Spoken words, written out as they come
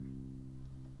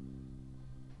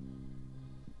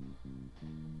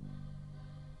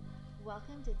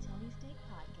Welcome to Tony Steak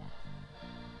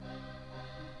Podcast.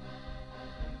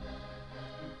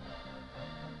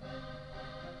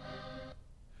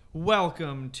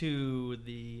 Welcome to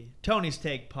the Tony's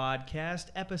Take Podcast,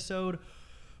 episode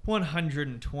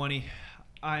 120.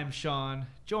 I'm Sean.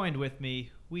 Joined with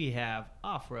me, we have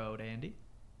Off-Road Andy.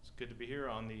 It's good to be here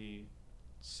on the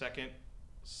second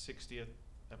 60th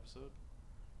episode.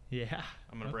 Yeah.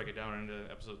 I'm going to break it down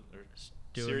into episode or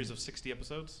Doing series of 60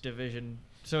 episodes. Division.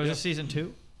 So is Yeah. this season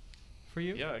 2 for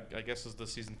you? Yeah, I guess is the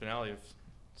season finale of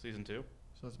season 2.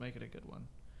 So let's make it a good one.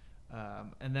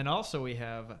 And then also we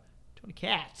have Tony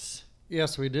Katz.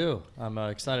 Yes, we do. I'm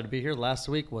excited to be here. Last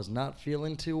week was not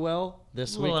feeling too well.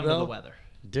 This A little week, under though, the weather.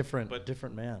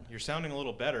 different man. You're sounding a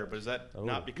little better, but is that Oh.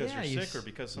 not because Yeah, you're sick or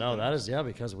because something? No, that is,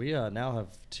 because we now have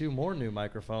 2 more new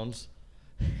microphones.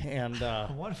 And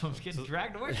One of them's getting So-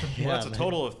 dragged away from Well, me. Yeah, that's a man.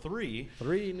 total of 3.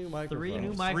 3 new microphones. Three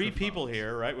new 3 people microphones.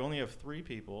 here, right? We only have 3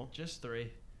 people. Just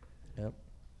 3. Yep.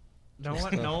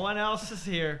 No one else is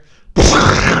here.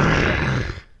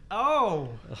 Oh,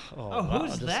 wow, who's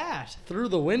just that? Through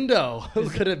the window. Who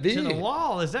could it be? To the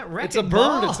wall. Is that Wrecking It's a bird.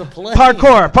 Ball? It's a plane.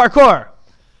 Parkour.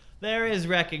 There is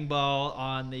Wrecking Ball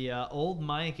on the old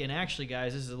mic. And actually,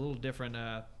 guys, this is a little different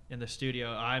in the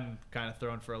studio. I'm kind of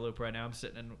thrown for a loop right now. I'm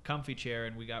sitting in a comfy chair,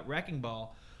 and we got Wrecking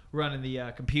Ball running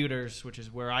the computers, which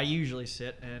is where I usually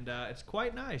sit. And it's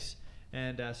quite nice.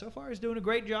 And so far, he's doing a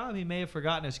great job. He may have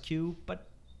forgotten his cue, but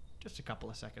just a couple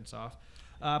of seconds off.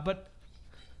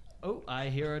 Oh, I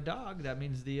hear a dog. That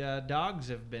means the dogs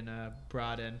have been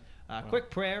brought in. Quick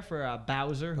prayer for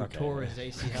Bowser, who Okay. tore his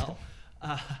ACL.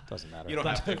 Doesn't matter. You don't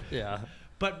have to. Yeah.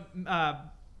 But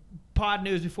pod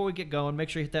news, before we get going, make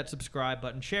sure you hit that subscribe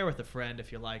button. Share with a friend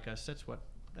if you like us. That's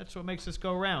what makes us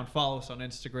go around. Follow us on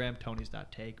Instagram,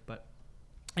 Tonys.take,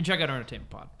 and check out our entertainment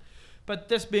pod. But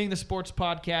this being the sports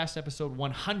podcast, episode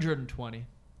 120,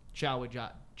 shall we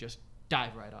just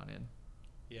dive right on in?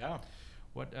 Yeah.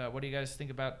 What do you guys think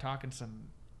about talking some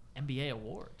NBA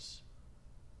awards?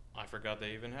 I forgot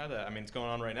they even had that. I mean, it's going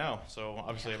on right now, so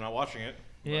obviously I'm not watching it.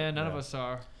 Yeah, none of yeah. us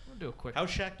are. We'll do a quick. How's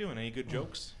Shaq doing? Any good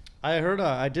jokes? I heard.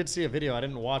 I did see a video. I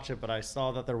didn't watch it, but I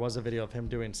saw that there was a video of him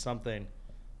doing something,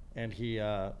 and he.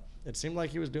 It seemed like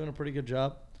he was doing a pretty good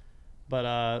job.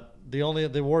 But the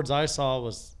awards I saw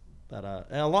was that,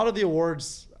 and a lot of the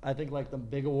awards, I think like the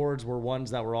big awards were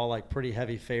ones that were all like pretty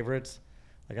heavy favorites.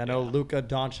 Like I know Yeah. Luka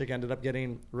Doncic ended up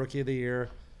getting Rookie of the Year.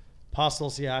 Pascal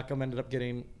Siakam ended up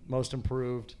getting Most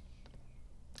Improved.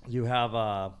 You have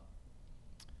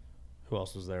who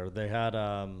else was there? They had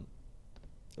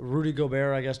Rudy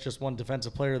Gobert, I guess, just won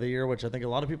Defensive Player of the Year, which I think a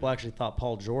lot of people actually thought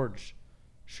Paul George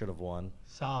should have won.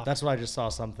 Soft. That's what I just saw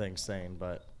some things saying,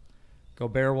 but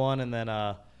Gobert won, and then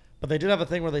but they did have a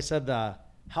thing where they said the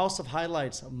House of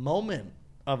Highlights moment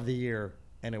of the year,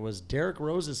 and it was Derrick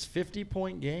Rose's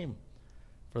 50-point game.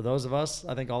 For those of us,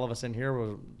 I think all of us in here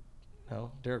were,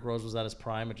 Derrick Rose was at his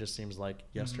prime. It just seems like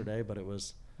yesterday, but it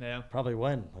was Yeah. probably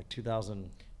when, like 2000.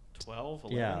 12,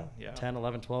 11? Yeah, 10,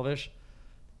 11, 12-ish.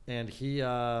 And he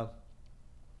has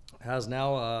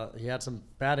now, he had some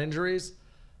bad injuries,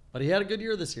 but he had a good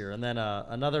year this year. And then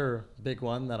another big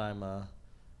one that I'm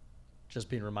just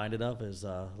being reminded of is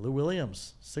Lou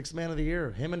Williams, 6th Man of the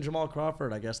Year. Him and Jamal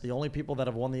Crawford, I guess, the only people that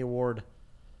have won the award.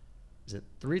 Is it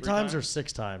three times or times?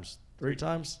 6 times? 3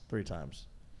 times? 3 times.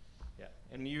 Yeah,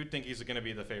 and you'd think he's going to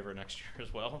be the favorite next year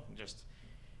as well.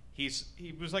 He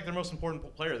was like their most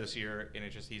important player this year, and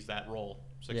he's that role,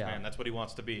 6th Yeah. man. That's what he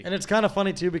wants to be. And it's kind of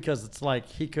funny too because it's like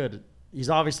he's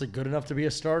obviously good enough to be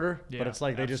a starter, Yeah, but it's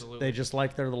like absolutely. they just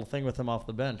like their little thing with him off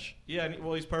the bench. Yeah, and,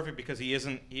 well, he's perfect because he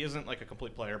isn't like a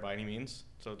complete player by any means.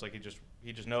 So it's like he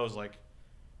just knows like,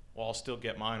 well, I'll still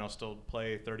get mine. I'll still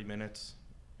play 30 minutes,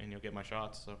 and you'll get my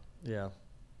shots. So Yeah.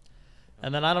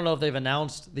 And then I don't know if they've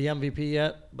announced the MVP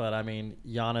yet, but I mean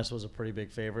Giannis was a pretty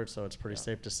big favorite, so it's pretty Yeah.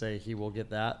 safe to say he will get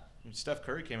that. and Steph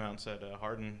Curry came out and said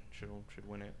Harden should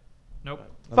win it. Nope.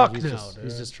 I Fuck think he's no, just, dude.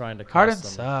 he's just trying to Harden cause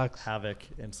some sucks. havoc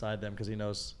inside them because he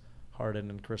knows Harden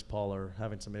and Chris Paul are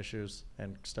having some issues,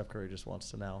 and Steph Curry just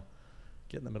wants to now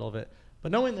get in the middle of it.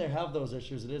 But knowing they have those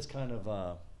issues, it is kind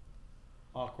of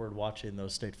awkward watching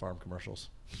those State Farm commercials.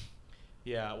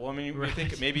 Yeah, well, I mean, Right. you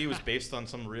think maybe it was based on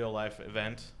some real life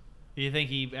event. Do you think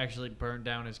he actually burned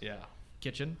down his Yeah,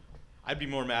 kitchen? I'd be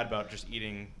more mad about just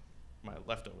eating my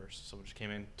leftovers. Someone just came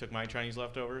in, took my Chinese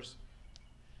leftovers.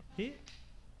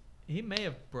 He may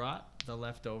have brought the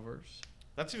leftovers.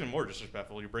 That's even more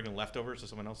disrespectful. You're bringing leftovers to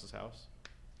someone else's house.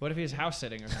 What if he was house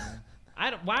sitting or something?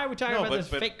 Why are we talking No, about but- this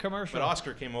but- fake commercial? But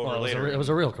Oscar came over Well, later. it was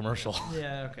a real commercial.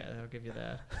 Yeah, okay, I'll give you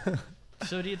that.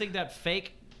 So do you think that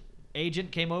fake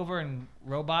agent came over and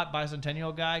Robot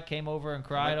Bicentennial guy came over and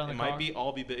cried on the car. It might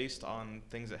all be based on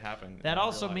things that happen. That in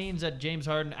also real life. means that James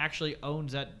Harden actually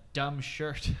owns that dumb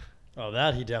shirt. Oh,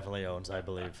 that he definitely owns, I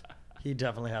believe. He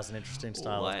definitely has an interesting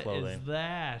style of clothing. What is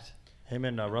that? Him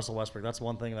and Russell Westbrook, that's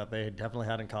one thing that they definitely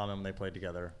had in common when they played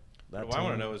together. That What I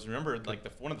want to team- know is, remember, like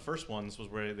one of the first ones was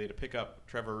where they had to pick up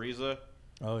Trevor Ariza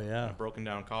Oh, in yeah. a broken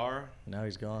down car. Now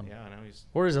he's gone. Yeah, now he's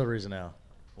Where is Ariza now?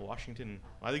 Washington.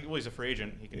 I think he's a free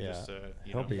agent. He can Yeah. just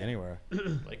He'll be anywhere.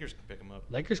 Lakers can pick him up.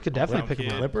 Lakers could definitely pick him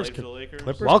Kid, up. Clippers played for could- the Lakers.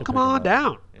 Clippers- Welcome could pick him on up.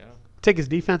 down. Yeah. Take his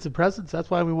defensive presence. That's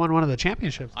why we won one of the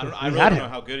championships. I We really had don't him. know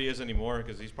how good he is anymore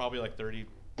because he's probably like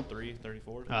 33,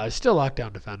 34. He's still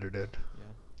lockdown defender, dude.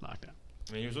 Yeah. Lockdown.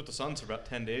 I mean, he was with the Suns for about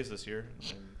 10 days this year.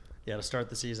 And, Yeah, to start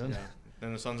the season. yeah.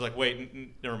 Then the Suns like,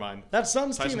 wait, never mind. That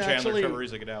Suns Tyson team Chandler, actually Trevor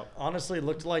Ariza, get out. honestly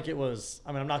looked like it was,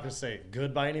 I mean, I'm not going to say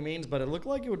good by any means, but it looked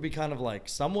like it would be kind of like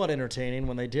somewhat entertaining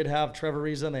when they did have Trevor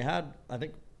Ariza and they had, I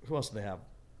think, who else did they have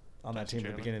on that Tyson team at the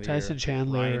Chandler. beginning of the Tyson year?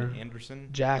 Chandler, Ryan Anderson.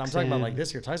 Jackson. I'm talking about like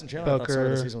this year. Tyson Chandler I thought started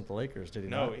the Booker. season with the Lakers, did he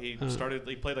No, not?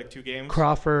 he played like 2 games.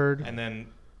 Crawford. And then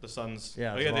the Suns.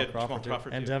 Yeah, oh, yeah, Jamal they had Jamal Crawford, too.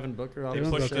 Crawford and too. Devin Booker. They Devin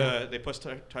pushed, Booker. they pushed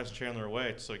Tyson Chandler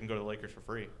away so he can go to the Lakers for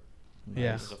free.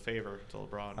 Yeah. As a favor to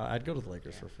LeBron. I'd go to the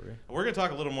Lakers for free. We're going to talk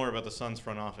a little more about the Suns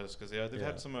front office because they've Yeah.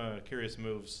 had some curious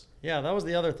moves. Yeah, that was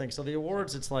the other thing. So the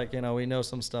awards, it's like, you know, we know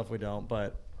some stuff we don't,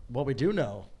 but what we do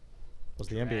know was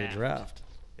the NBA draft.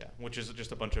 Yeah, which is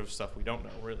just a bunch of stuff we don't know,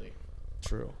 really.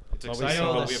 True. It's But we exciting,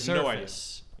 saw- but we have no idea.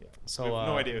 surface. Yeah. So, we have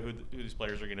no uh, idea who these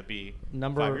players are going to be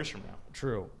Number 5 years from now.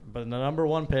 True. But the number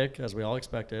 1 pick, as we all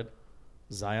expected,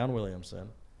 Zion Williamson.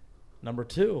 Number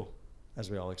 2,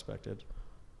 as we all expected,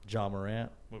 Ja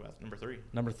Morant. What about number 3?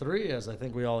 Number 3, as I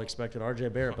think we all expected,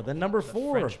 RJ Barrett. But then number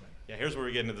 4 Frenchman. Yeah, here's where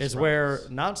we get into this. is where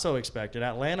not so expected.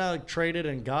 Atlanta traded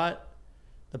and got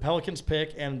the Pelicans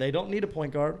pick, and they don't need a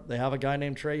point guard. They have a guy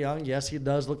named Trae Young. Yes, he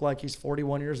does look like he's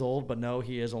 41 years old, but no,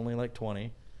 he is only like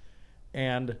 20.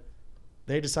 And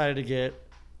they decided to get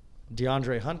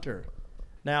DeAndre Hunter.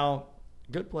 Now,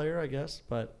 good player, I guess,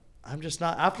 but I'm just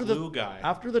not after Glue the guy.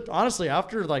 after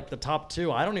like the top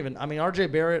 2. I mean,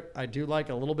 RJ Barrett I do like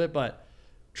a little bit, but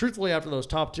truthfully, after those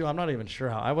top 2, I'm not even sure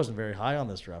how. I wasn't very high on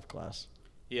this draft class.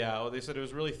 Yeah, well, they said it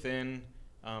was really thin.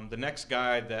 The next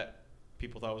guy that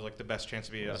people thought was like the best chance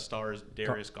to be a star is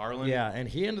Darius Garland. Yeah, and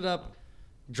he ended up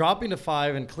dropping to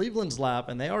 5 in Cleveland's lap,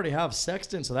 and they already have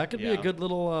Sexton, so that could be a Yeah. good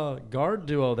little guard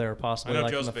duo there, I possibly, know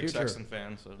like Joe's in a the big future. Sexton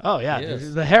fan, so Oh, yeah. He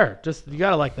is. The hair. Just you got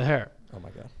to like the hair. Oh my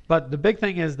God! But the big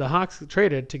thing is the Hawks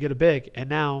traded to get a big, and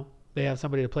now they have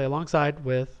somebody to play alongside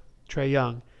with Trae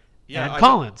Young Yeah, and I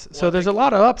Collins. think- So well, I there's a think-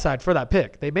 lot of upside for that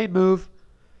pick. They made move.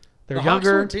 They're The Hawks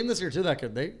were younger. a team this year too that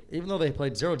could even though they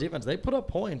played zero defense, they put up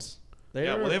points. They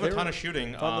have a ton of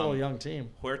shooting. Fun little young team.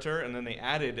 Huerter, and then they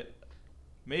added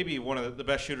maybe one of the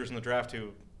best shooters in the draft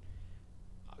who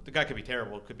the guy could be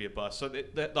terrible, could be a bust. So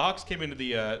the Hawks came into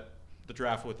the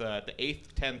draft with the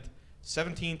 8th, 10th,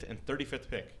 17th, and 35th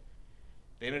pick.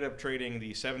 They ended up trading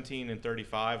the 17 and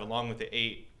 35 along with the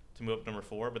 8 to move up to number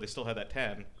 4, but they still had that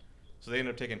 10. So they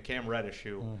ended up taking Cam Reddish,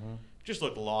 who just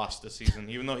looked lost this season,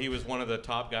 even though he was one of the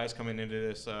top guys coming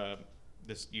into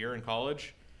this year in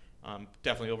college.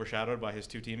 Definitely overshadowed by his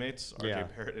 2 teammates, RJ Yeah.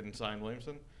 Barrett and Zion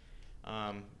Williamson.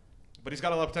 But he's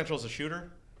got a lot of potential as a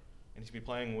shooter, and he's be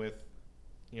playing with,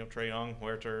 Trae Young,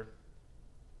 Huerter,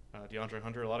 DeAndre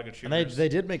Hunter, a lot of good And shooters. they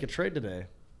did make a trade today.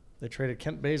 They traded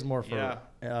Kent Bazemore for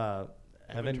Yeah.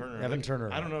 Evan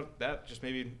Turner. I don't know that. Just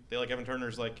maybe they like Evan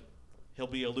Turner's like he'll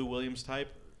be a Lou Williams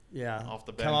type. Yeah, Off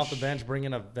the come off the bench. bench, bring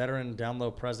in a veteran down low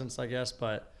presence, I guess.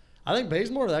 But I think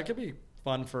Bazemore, that could be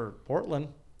fun for Portland.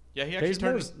 Yeah, he actually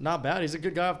Bazemore's not bad. He's a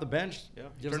good guy off the bench. Yeah,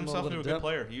 he Gives turned them a himself little into a bit good of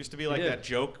player. He used to be like did. that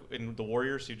joke in the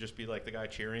Warriors. He'd just be like the guy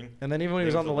cheering. And then even when he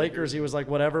was Leave on the the Lakers, Lakers. he was like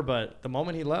whatever. But the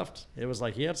moment he left, it was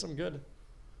like he had some good.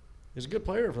 He's a good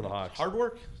player for the Hawks. Hard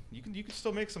work. You can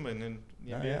still make some in the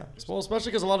NBA. Yeah. Well,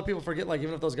 especially because a lot of people forget, like,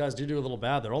 even if those guys do a little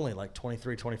bad, they're only like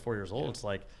 23, 24 years old. Yeah. It's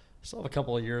like, still have a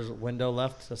couple of years window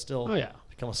left to still Oh, yeah.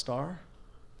 become a star.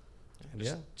 And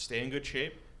Just yeah. stay in good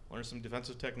shape. Learn some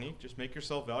defensive technique. Just make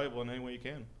yourself valuable in any way you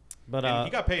can. But And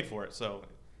he got paid for it, so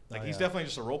Oh, he's yeah. definitely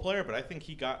just a role player. But I think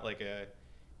he got like a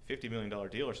 $50 million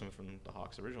deal or something from the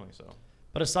Hawks originally. So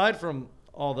But aside from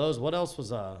all those, what else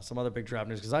was some other big draft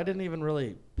news? Because I didn't even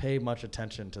really pay much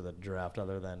attention to the draft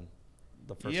other than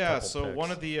the first yeah. couple So picks.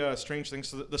 one of the strange things.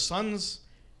 So the Suns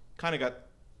kind of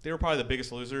they were probably the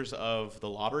biggest losers of the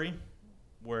lottery,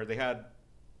 where they had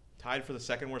tied for the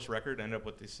second worst record, ended up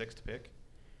with the 6th pick.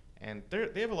 And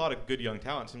they have a lot of good young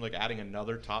talent. It seems like adding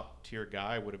another top tier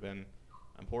guy would have been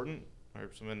important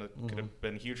or something that could have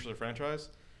been huge for the franchise.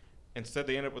 Instead,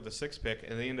 they end up with the 6th pick,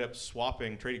 and they end up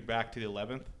trading back to the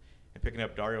 11th and picking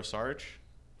up Dario Saric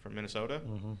from Minnesota.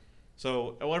 Mm-hmm.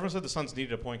 So everyone said the Suns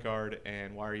needed a point guard,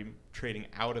 and why are you trading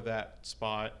out of that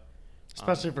spot?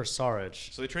 Especially for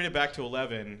Saric. So they traded back to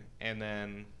 11, and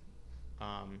then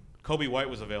Kobe White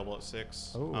was available at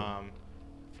 6. Ooh.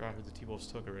 Forgot who the T-Wolves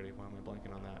took already. Why am I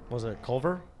blanking on that? Was it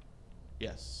Culver?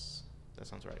 Yes, that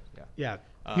sounds right. Yeah.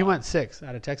 Yeah. He went 6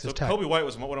 out of Texas So Tech. Kobe White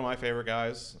was one of my favorite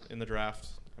guys in the draft.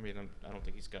 I mean, I don't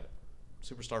think he's got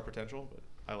superstar potential, but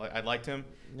I liked him.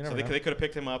 You So never they know. could have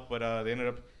picked him up, but they ended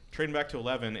up trading back to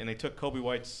 11, and they took Kobe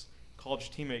White's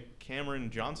college teammate Cameron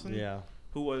Johnson, Yeah.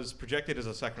 who was projected as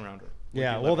a second rounder.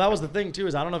 Yeah. Well, that was the thing too.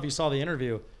 Is I don't know if you saw the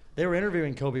interview. They were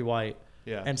interviewing Kobe White.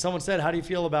 Yeah. And someone said, "How do you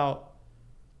feel about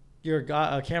your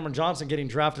guy Cameron Johnson getting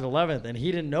drafted 11th?" And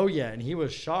he didn't know yet, and he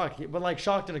was shocked, but like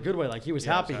shocked in a good way. Like he was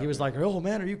Yeah, happy. He was like, "Oh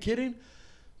man, are you kidding,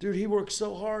 dude? He worked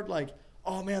so hard. Like,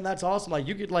 oh man, that's awesome. Like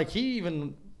you could like he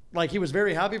even like he was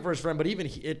very happy for his friend, but even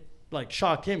it like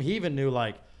shocked him. He even knew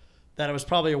like that it was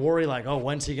probably a worry, like, oh,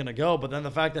 when's he gonna go? But then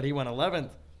the fact that he went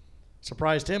 11th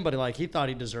surprised him. But like he thought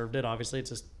he deserved it. Obviously, it's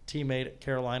his teammate at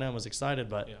Carolina and was excited.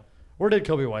 But Yeah. where did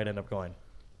Kobe White end up going?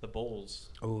 The Bulls.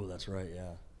 Oh, that's right. Yeah.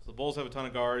 So the Bulls have a ton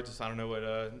of guards. I don't know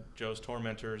what Joe's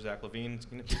tormentor, Zach LaVine's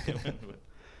going to be doing. But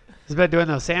He's been doing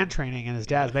those sand training, and his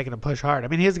dad's making him push hard. I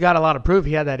mean, he's got a lot of proof.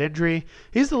 He had that injury.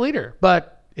 He's the leader,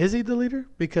 but is he the leader?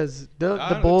 Because the I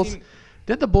don't know, Bulls team-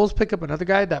 didn't the Bulls pick up another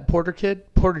guy, that Porter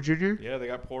kid, Porter Jr. yeah, they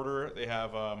got Porter. They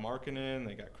have Markkanen.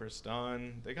 They got Chris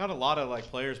Dunn. They got a lot of like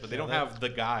players, but they don't have the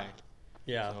guy.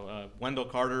 Yeah. So, Wendell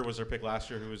Carter was their pick last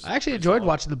year, who was. I actually pretty enjoyed solid.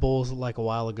 watching the Bulls like a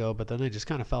while ago, but then they just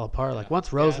kind of fell apart. Like Yeah.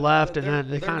 once Rose Yeah, left, and they're- then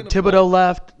they they're kind of gonna- Thibodeau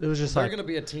left. It was just They're like going to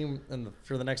be a team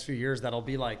for the next few years that'll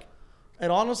be like, it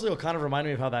honestly will kind of remind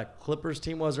me of how that Clippers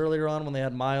team was earlier on when they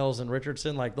had Miles and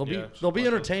Richardson. Like they'll Yeah, be bunch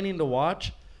of- entertaining to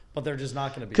watch, but they're just not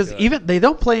going to be because good. even they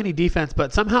don't play any defense,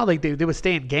 but somehow like they would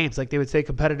stay in games. Like they would stay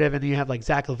competitive, and then you have like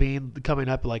Zach LaVine coming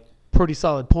up like pretty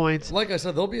solid points. Like I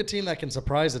said, they'll be a team that can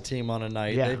surprise a team on a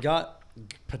night. Yeah. They've got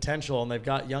potential and they've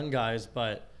got young guys,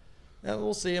 but yeah,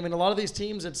 we'll see. I mean, a lot of these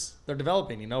teams, they're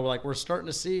developing. You know, like we're starting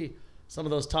to see some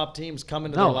of those top teams come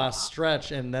into their last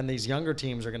stretch, and then these younger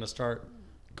teams are going to start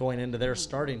going into their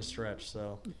starting stretch.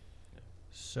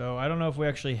 So I don't know if we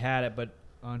actually had it, but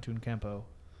Antun Kempo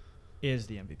is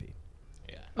the MVP.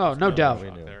 Yeah. Oh, There's no doubt.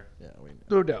 shock knew. there. Yeah, we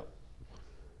No doubt.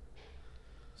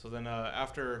 So then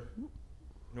after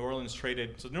New Orleans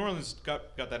traded, so New Orleans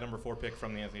got that number 4 pick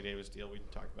from the Anthony Davis deal we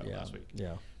talked about last week.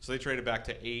 Yeah. So they traded back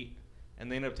to 8,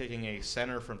 and they ended up taking a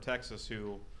center from Texas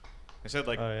who, I said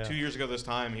like Oh, yeah. 2 years ago this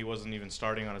time he wasn't even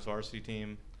starting on his varsity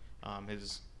team.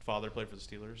 His father played for the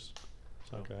Steelers.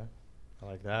 So, Okay. I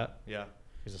like that. Yeah.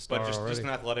 He's a star But just already. an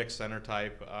athletic center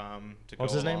type to go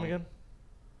What's his name along. again?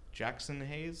 Jackson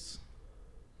Hayes.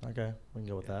 Okay, we can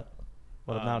go with that.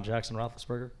 What Um, about Jackson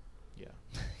Roethlisberger? Yeah.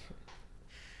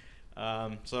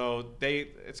 So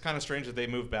it's kind of strange that they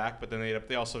moved back, but then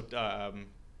they also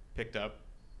picked up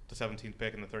the 17th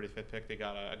pick and the 35th pick. They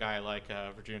got a guy like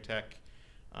Virginia Tech,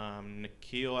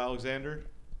 Nikhil Alexander,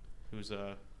 who's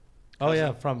a Oh cousin.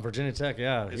 yeah, from Virginia Tech.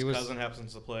 Yeah, His he was. cousin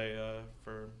happens to play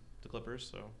for the Clippers,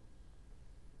 so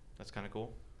that's kind of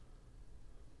cool.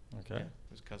 Okay. Yeah,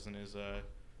 his cousin is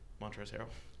Montrezl Harrell.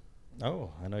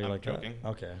 Oh, I know you I'm like joking. that.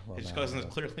 Okay. Well, His now cousin I is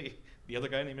know. clearly the other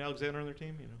guy named Alexander on their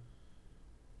team. You know,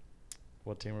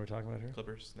 What team are we talking about here?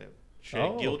 Clippers. They have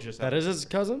Shea Gilgeous. that is his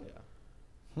cousin.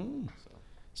 Yeah. Hmm. So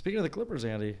Speaking of the Clippers,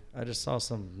 Andy, I just saw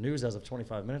some news as of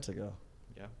 25 minutes ago,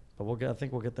 yeah. but I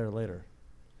think we'll get there later.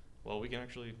 Well, we can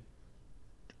actually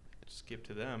skip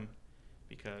to them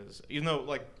because even though,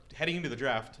 like, heading into the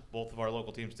draft, both of our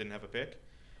local teams didn't have a pick,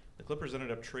 the Clippers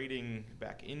ended up trading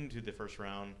back into the first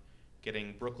round,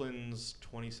 getting Brooklyn's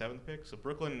 27th pick. So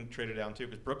Brooklyn traded down too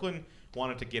because Brooklyn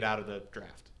wanted to get out of the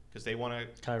draft because they want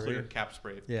to Kyrie. clear cap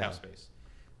space.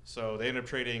 So they ended up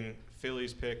trading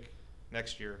Philly's pick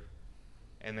next year,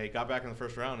 and they got back in the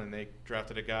first round and they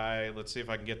drafted a guy. Let's see if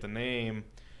I can get the name.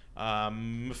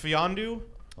 Mfiondu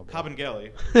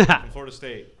Kabengele from Florida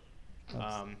State.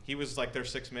 He was like their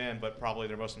sixth man, but probably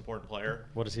their most important player.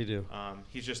 What does he do?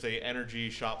 He's just a energy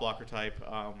shot blocker type.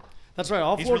 That's right.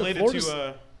 All He's Florida. related Florida's-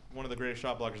 to one of the greatest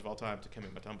shot blockers of all time, Dikembe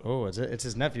Mutombo. Oh, it's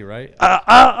his nephew, right?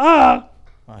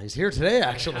 He's here today,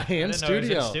 actually, I in didn't know he was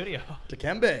studio. in studio.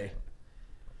 Dikembe.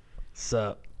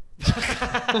 Sup?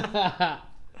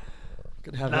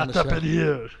 Good to have him on Not the up show. in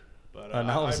here. But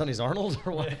Now all of a sudden he's Arnold,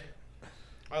 or what?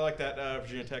 I like that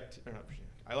Virginia Tech. Or not Virginia.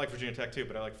 I like Virginia Tech too,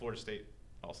 but I like Florida State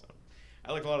also.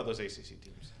 I like a lot of those ACC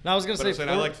teams. No, I was going But to I'm say saying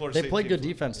I like Florida they State play good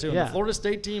teams. defense too. And Yeah. the Florida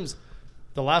State teams,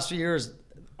 the last few years,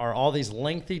 are all these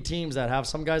lengthy teams that have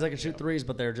some guys that can shoot threes,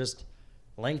 but they're just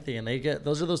lengthy, and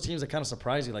those are those teams that kind of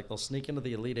surprise you. Like they'll sneak into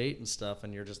the Elite Eight and stuff,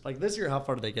 and you're just like, this year, how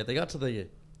far did they get? They got to the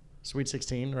Sweet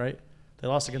 16, right? They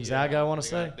lost to Gonzaga, I want to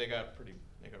say. They got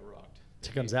rocked.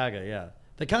 To Gonzaga, yeah.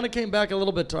 They kind of came back a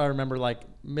little bit. I remember like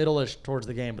middle-ish towards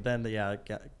the game, but then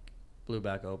blew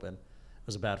back open. It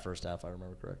was a bad first half, I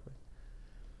remember correctly.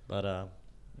 But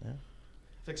yeah.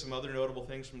 I think some other notable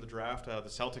things from the draft. The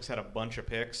Celtics had a bunch of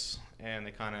picks, and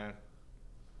they kind of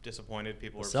disappointed.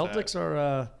 People The were upset. Celtics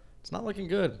are it's not looking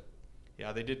good.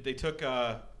 Yeah, they did. They took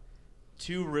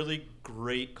two really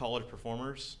great college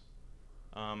performers,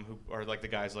 who are like the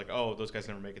guys like, oh, those guys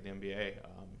never make it in the NBA.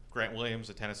 Grant Williams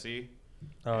at Tennessee.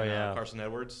 Oh, and, yeah. Carson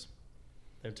Edwards.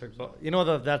 They took you know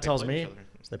what that tells played me? each other.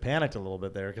 Is they panicked a little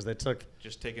bit there because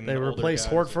Just taking. they older replaced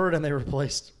guys. Horford and they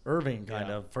replaced Irving kind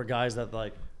Yeah. of for guys that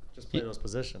like just play those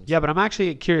positions. Yeah, but I'm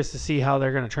actually curious to see how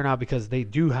they're going to turn out because they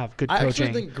do have good I coaching.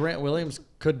 actually think Grant Williams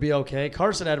could be okay.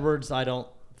 Carson Edwards, I don't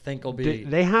think will be.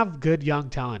 They have good young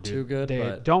talent, dude. Too good,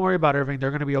 but- Don't worry about Irving. They're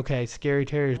going to be okay. Scary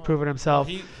Terry's proven himself.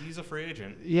 He's a free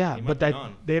agent. Yeah, He but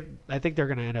might be gone. I think they're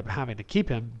going to end up having to keep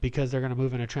him because they're going to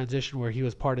move in a transition where he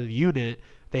was part of the unit.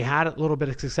 They had a little bit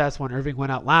of success when Irving went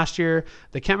out last year.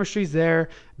 The chemistry's there.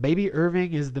 Maybe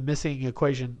Irving is the missing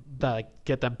equation that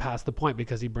get them past the point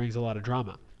because he brings a lot of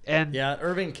drama. And Yeah,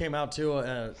 Irving came out too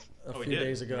a he few did?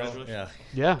 days ago. Congratulations.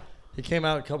 Yeah, yeah, he came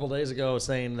out a couple days ago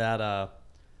saying that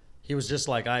he was just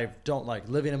like, I don't like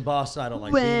living in Boston. I don't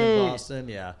like being in Boston.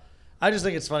 Yeah, I just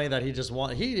think it's funny that he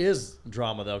is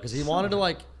drama though because he wanted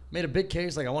to made a big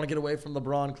case like I want to get away from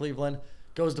LeBron, Cleveland,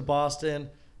 goes to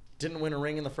Boston, didn't win a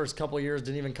ring in the first couple of years,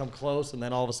 didn't even come close, and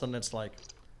then all of a sudden it's like,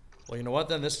 well, you know what?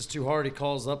 Then this is too hard. He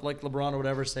calls up like LeBron or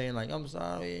whatever, saying like, I'm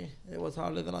sorry, it was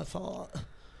harder than I thought.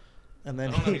 And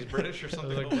then I don't know. He's British or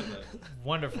something. Like- What was that?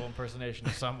 Wonderful impersonation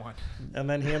of someone. And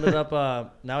then he ended up,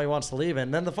 now he wants to leave.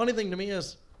 And then the funny thing to me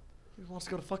is, he wants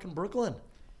to go to fucking Brooklyn.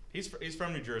 He's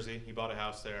from New Jersey. He bought a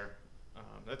house there.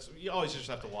 You always just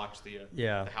have to watch the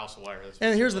Yeah. the House of Wire. That's what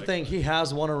And it's here's the like. thing, he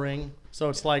has won a ring. So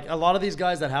it's like a lot of these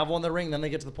guys that have won the ring, then they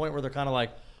get to the point where they're kind of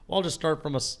like, well, I'll just start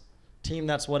from a team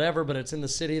that's whatever, but it's in the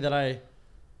city that I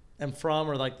am from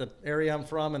or like the area I'm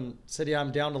from and city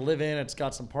I'm down to live in. It's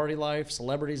got some party life,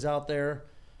 celebrities out there.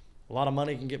 A lot of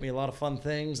money can get me a lot of fun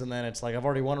things. And then it's like, I've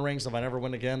already won a ring, so if I never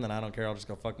win again, then I don't care. I'll just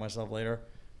go fuck myself later.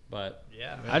 But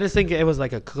Yeah. I just think it was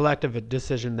like a collective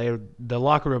decision. The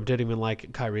locker room didn't even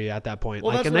like Kyrie at that point.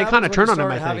 well, that's And what they happens kind of when turned you on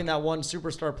him. start I having think. that one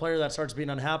superstar player that starts being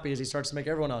unhappy is he starts to make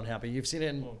everyone unhappy. You've seen it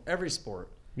in every sport.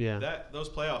 Yeah. Those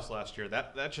playoffs last year,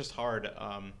 that's just hard.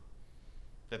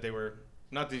 That they were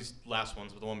not these last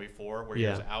ones, but the one before where he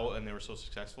Yeah. was out and they were so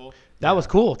successful. That was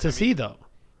cool to see, though.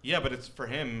 Yeah, but it's for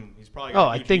him. He's probably. Oh, got a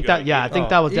I huge think ego. that. Yeah, I think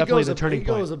that was definitely the turning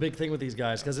Ego point. is a big thing with these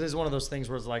guys because it is one of those things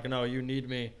where it's like, no, you need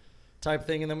me type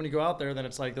thing. And then when you go out there, then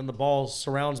it's like, then the ball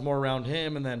surrounds more around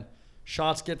him and then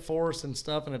shots get forced and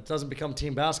stuff. And it doesn't become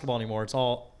team basketball anymore. It's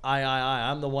all I.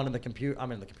 I'm the one in the computer.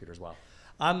 I'm in the computer as well.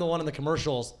 I'm the one in the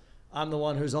commercials. I'm the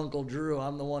one who's Uncle Drew.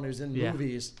 I'm the one who's in Yeah.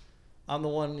 movies. I'm the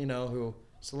one, who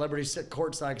celebrities sit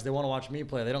courtside because they want to watch me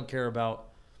play. They don't care about,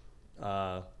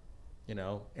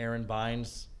 Aaron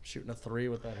Bynes shooting a three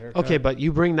with that haircut. Okay, but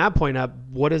you bring that point up.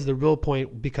 What is the real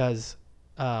point? Because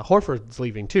Horford's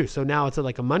leaving too. So now it's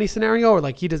like a money scenario, or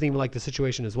like he doesn't even like the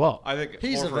situation as well. I think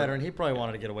He's a Horford- veteran. He probably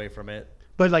wanted to get away from it.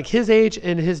 But like his age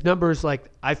and his numbers, like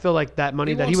I feel like that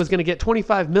money He that he wants was to- going to get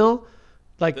 25 mil,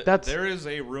 like that's There is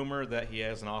a rumor that he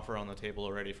has an offer on the table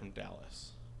already from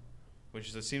Dallas, which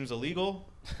is, it seems illegal.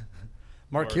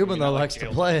 Mark Or Cuban maybe though not like likes to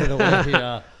jail. play the way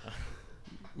he.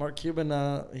 Mark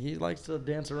Cuban, he likes to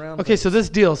dance around. okay. So this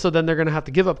deal, so then they're going to have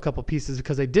to give up a couple pieces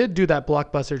because they did do that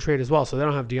blockbuster trade as well. So they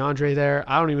don't have DeAndre there.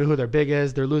 I don't even know who their big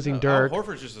is. They're losing Dirk, Al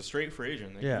Horford's just a straight free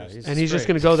agent. They Yeah, can just- and he's just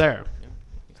straight. going to go there.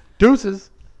 Deuces.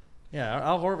 Yeah,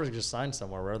 Al Horford just signed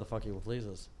somewhere wherever the fuck he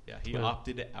pleases. yeah, he Yeah.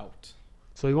 opted out.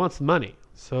 So he wants the money.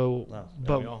 So, No,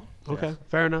 but we all. okay, Yeah.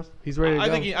 fair enough. He's ready to I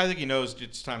go. think he knows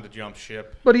it's time to jump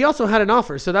ship. But he also had an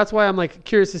offer, so that's why I'm like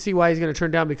curious to see why he's going to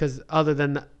turn down. Because other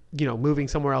than moving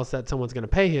somewhere else that someone's going to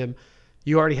pay him,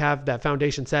 you already have that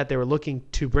foundation set. They were looking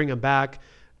to bring him back.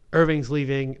 Irving's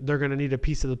leaving. They're going to need a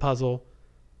piece of the puzzle.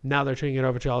 Now they're turning it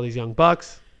over to all these young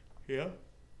bucks. Yeah.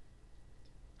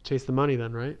 Chase the money,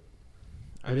 then, right?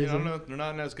 I mean, I don't know. They're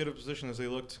not in as good a position as they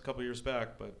looked a couple years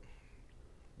back, but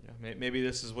yeah, maybe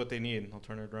this is what they need. I'll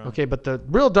turn it around. Okay, but the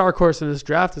real dark horse in this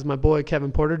draft is my boy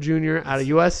Kevin Porter Jr. out of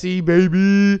USC,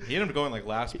 baby. He ended up going like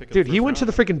last pick. Dude, of the he first went to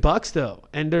the round. freaking Bucks though,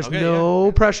 and there's Okay, no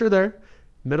yeah. pressure there.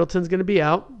 Middleton's going to be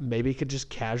out. Maybe he could just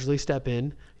casually step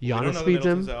in. We don't Giannis know that feeds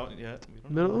him. Middleton's out yet.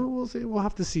 We don't know. We'll see. We'll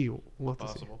have to see. We'll have to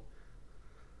see. Possible.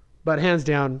 But hands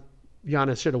down,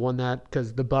 Giannis should have won that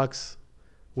because the Bucks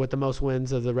with the most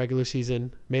wins of the regular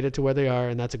season, made it to where they are,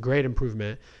 and that's a great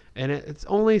improvement. And it's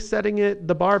only setting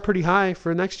the bar pretty high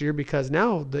for next year because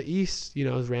now the East,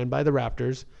 is ran by the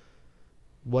Raptors.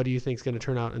 What do you think is going to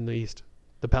turn out in the East?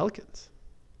 The Pelicans.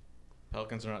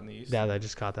 Pelicans are not in the East. Yeah, I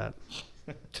just caught that.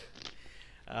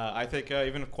 I think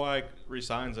even if Kawhi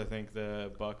resigns, I think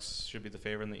the Bucks should be the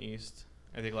favorite in the East.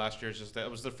 I think last year that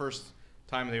was the first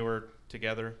time they were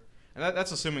together, and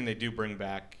that's assuming they do bring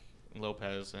back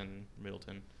Lopez and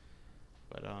Middleton.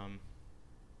 But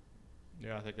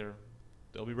I think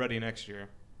they'll be ready next year.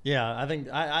 Yeah,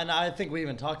 I think we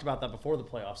even talked about that before the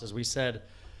playoffs, as we said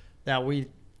that we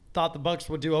thought the Bucks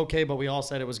would do okay, but we all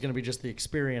said it was going to be just the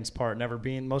experience part,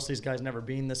 most of these guys never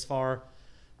being this far,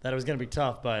 that it was going to be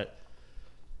tough. But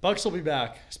Bucks will be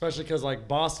back, especially because like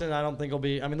Boston, I don't think will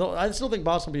be. I mean, I still think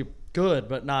Boston will be good,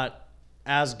 but not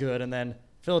as good. And then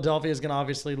Philadelphia is going to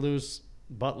obviously lose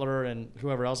Butler and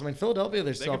whoever else. I mean, Philadelphia,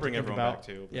 they still have to bring think everyone about. back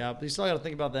too. Yeah, but you still got to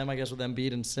think about them, I guess, with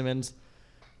Embiid and Simmons.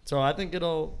 So I think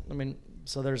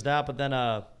so there's that. But then,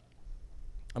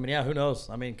 who knows?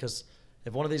 I mean, because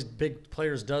if one of these big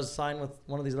players does sign with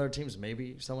one of these other teams,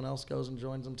 maybe someone else goes and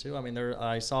joins them too. I mean,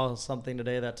 I saw something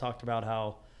today that talked about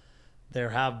how there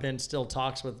have been still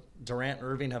talks with Durant and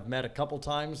Irving have met a couple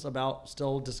times about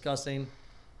still discussing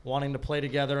wanting to play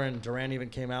together. And Durant even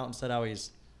came out and said how he's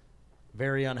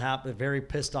very unhappy, very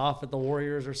pissed off at the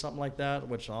Warriors or something like that,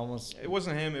 which almost It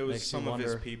wasn't him. It was makes you some of his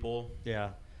wonder. people. Yeah.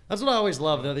 That's what I always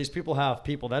love, though. These people have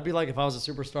people. That'd be like if I was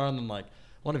a superstar and then like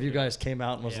one of you guys came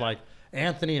out and was Yeah. like,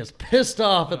 Anthony is pissed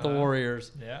off at the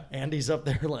Warriors. Yeah. Andy's up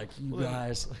there like, you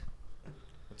guys.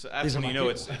 That's These are when my you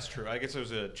know people. it's true. I guess it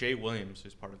was Jay Williams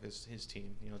who's part of his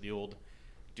team. The old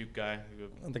Duke guy.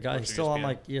 The guy, he's still on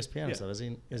like ESPN and Yeah. stuff.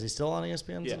 Is he still on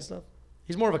ESPN Yeah. and stuff?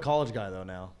 He's more of a college guy, though,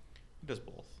 now. He does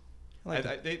both. I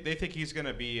like They think he's going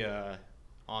to be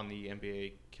on the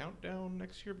NBA countdown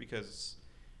next year because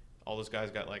all those guys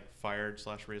got like fired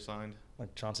 / reassigned.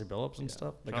 Like Chauncey Billups and Yeah.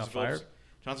 stuff. They Chauncey got fired. Billups-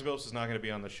 Chauncey Billups is not going to be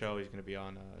on the show. He's going to be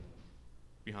on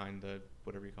behind the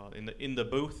whatever you call it in the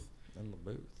booth. In the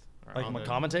booth. Or Like on the-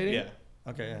 commentating? Yeah.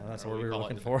 Okay, yeah, that's Or what we we were call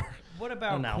looking it. for. What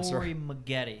about Announcer. Corey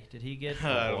Maggette? Did he get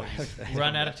I don't- Okay.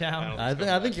 run out of I town? don't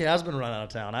I think he has been run out of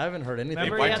town. I haven't heard anything. They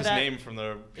Remember he wiped had his that- name from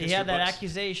the He history had that books.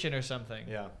 accusation or something.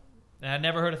 Yeah. And I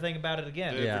never heard a thing about it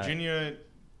again. The Yeah. Virginia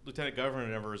lieutenant governor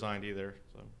never resigned either.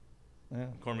 So Yeah.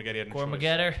 Corey Maggette had no Corey choice.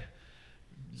 Maggette.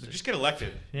 So just get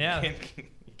elected. Yeah.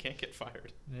 You can't get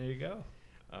fired. There you go.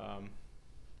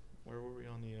 Where were we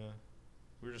on the?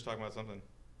 We were just talking about something.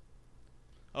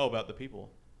 Oh, about the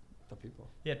people. The people.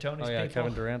 Yeah, Tony's Oh, yeah, people.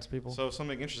 Kevin Durant's people. So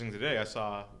something interesting today. I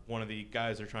saw one of the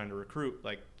guys they're trying to recruit,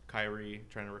 like Kyrie,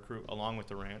 trying to recruit along with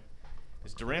Durant,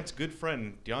 is Durant's good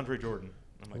friend DeAndre Jordan.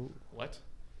 I'm like, Ooh. what?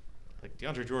 Like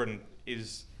DeAndre Jordan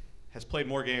has played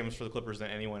more games for the Clippers than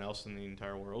anyone else in the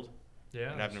entire world.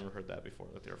 Yeah. And I've never heard that before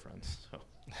that they're friends. So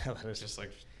That it's is just like,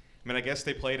 I mean, I guess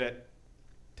they played at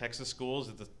Texas schools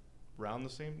around the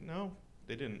same. No,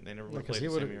 they didn't. They never would have because played he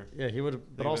the would same year. Yeah, he would have.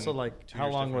 But They've also, been like, 2 how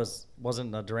years long different.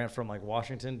 wasn't Durant from like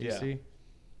Washington D.C.? Yeah.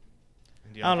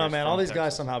 And I don't know, DeAndre's man. All from these guys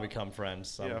Texas. somehow become friends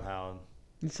somehow.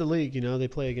 It's the league, they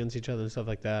play against each other and stuff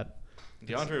like that.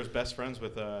 DeAndre was best friends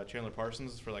with Chandler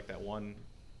Parsons for like that 1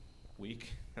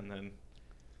 week, and then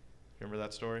remember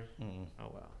that story? Mm.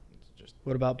 Oh wow, it's just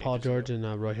What about Paul ages George ago.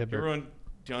 and Roy Hibbert? Remember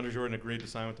when DeAndre Jordan agreed to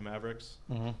sign with the Mavericks,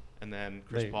 Mm-hmm. and then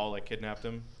Chris They- Paul like kidnapped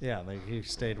him? Yeah, like he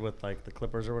stayed with like the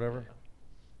Clippers or whatever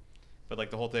But like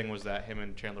the whole thing was that him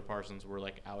and Chandler Parsons were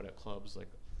like out at clubs like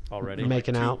already.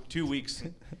 Making out. 2 weeks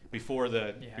before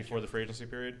the Yeah, free agency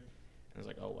period. And it was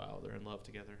like, oh wow, they're in love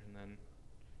together. And then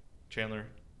Chandler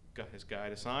got his guy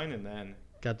to sign, and then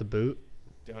Got the boot.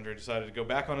 DeAndre decided to go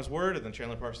back on his word, and then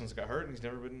Chandler Parsons got hurt, and he's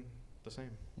never been the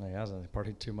same. No, he hasn't. He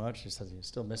partied too much. He says he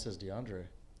still misses DeAndre.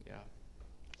 Yeah,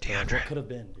 So, like, what could have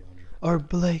been DeAndre? Or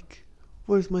Blake.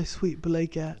 Where's my sweet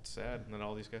Blake at? it's sad. And then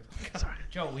all these guys. Sorry.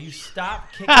 Joe, will you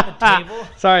stop kicking the table?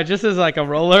 Sorry, just as like a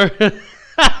roller.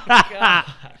 God.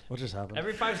 What just happened?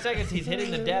 Every 5 seconds, he's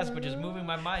hitting the desk, but just moving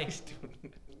my mic.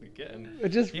 Again, It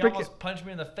just He freaking. almost punched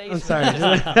me in the face. I'm with sorry.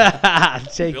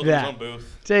 it. Take building his own that.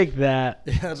 booth. Take that.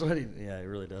 Yeah, that's what he. Yeah, he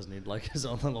really does need like his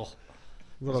own little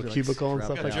Little Just be, like, cubicle and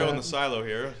strapped stuff Got like Joe in that. the silo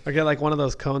here. I get like one of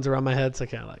those cones around my head, so I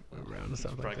can't like move around and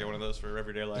stuff Probably like get one of those for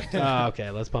everyday life. that. Okay,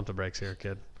 let's pump the brakes here,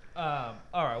 kid. All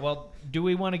right. Well, do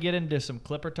we want to get into some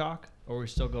Clipper talk, or are we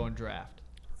still going draft?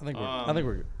 I think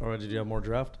we're. Or did you have more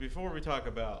draft? Before we talk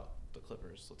about the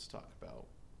Clippers, let's talk about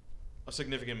a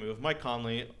significant move. Mike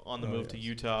Conley on the Oh, move to yes.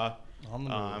 Utah. On the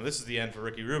move. This is the end for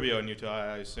Ricky Rubio in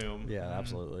Utah, I assume. Yeah,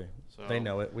 absolutely. So They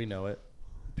know it. We know it.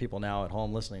 people now at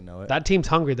home listening know it. That team's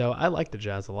hungry though. I like the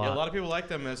Jazz a lot. Yeah, a lot of people like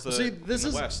them as the See, in this the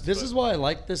is West, this but is why I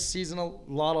like this season a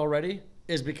lot already.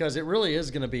 Is because it really is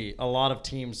going to be a lot of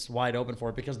teams wide open for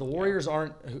it. Because the Warriors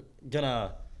aren't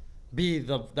gonna be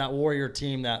that Warrior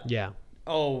team that Yeah.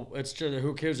 it's just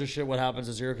who gives a shit what happens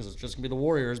this year because it's just gonna be the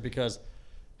Warriors because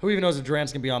who even knows if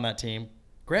Durant's gonna be on that team?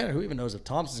 Granted, who even knows if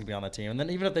Thompson's gonna be on that team? And then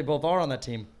even if they both are on that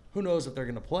team, who knows if they're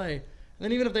gonna play? And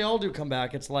then even if they all do come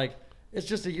back, it's like it's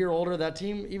just a year older. That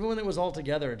team, even when it was all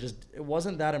together, it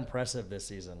wasn't that impressive this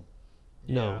season.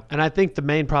 No. And I think the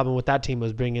main problem with that team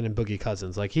was bringing in Boogie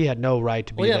Cousins. Like he had no right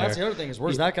to be Well, yeah, there. that's the other thing is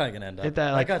where's that guy gonna end up? That,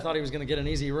 That like- guy thought he was gonna get an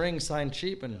easy ring, signed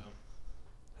cheap, and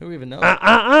who even knows?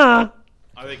 I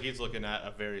think he's looking at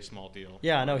a very small deal.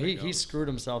 Yeah, no, where he it goes. screwed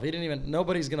himself. He didn't even.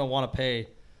 Nobody's gonna want to pay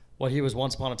what he was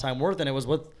once upon a time worth, and it was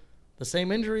with the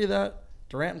same injury that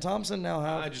Durant and Thompson now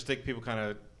have. I just think people kind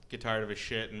of get tired of his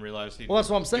shit and realize Well, that's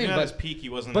what I'm saying, Even but- at his peak, he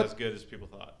wasn't but- as good as people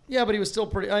thought. Yeah, but he was still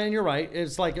pretty. And you're right.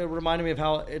 It's like it reminded me of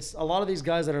how it's a lot of these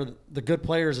guys that are the good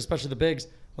players, especially the bigs,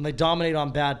 when they dominate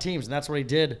on bad teams, and that's what he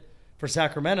did for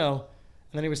Sacramento.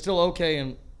 And then he was still okay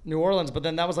in New Orleans, but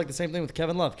then that was like the same thing with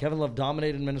Kevin Love. Kevin Love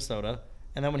dominated in Minnesota,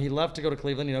 and then when he left to go to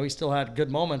Cleveland, he still had good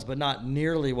moments, but not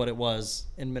nearly what it was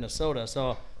in Minnesota.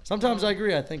 So sometimes I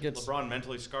agree. I think it's LeBron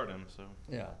mentally scarred him, so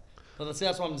yeah. But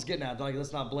that's what I'm just getting at. Like,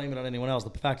 let's not blame it on anyone else.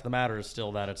 The fact of the matter is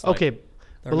still that it's like, Okay, they're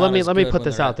but not let me as let me good put when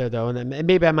this they're out there though, and then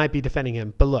maybe I might be defending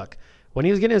him. But look, when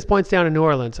he was getting his points down in New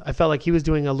Orleans, I felt like he was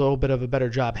doing a little bit of a better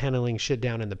job handling shit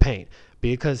down in the paint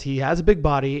because he has a big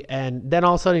body, and then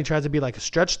all of a sudden he tries to be like a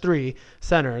stretch 3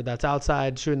 center that's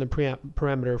outside shooting the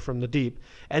perimeter from the deep,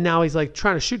 and now he's like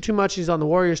trying to shoot too much. He's on the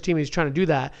Warriors team, he's trying to do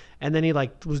that, and then he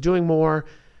like was doing more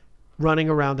running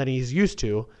around than he's used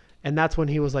to, and that's when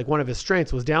he was like one of his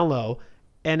strengths was down low.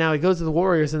 And now he goes to the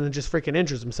Warriors and then just freaking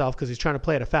injures himself because he's trying to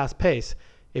play at a fast pace.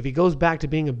 If he goes back to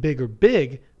being a bigger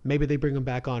big, maybe they bring him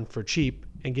back on for cheap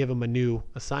and give him a new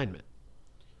assignment.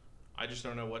 I just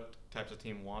don't know what types of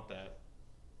team want that.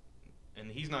 And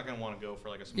he's not going to want to go for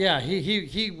like a small Yeah, deal.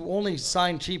 he only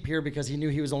signed cheap here because he knew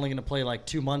he was only going to play like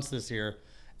 2 months this year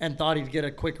and thought he'd get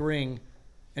a quick ring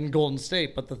in Golden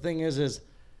State. But the thing is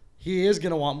he is going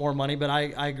to want more money. But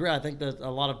I agree. I think that a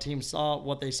lot of teams saw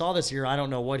what they saw this year. I don't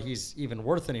know what he's even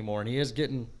worth anymore. And he is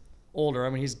getting older. I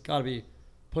mean, he's got to be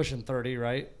pushing 30,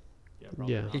 right?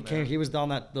 Probably Yeah. around He was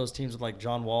on those teams with like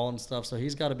John Wall and stuff. So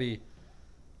he's got to be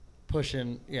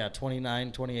pushing,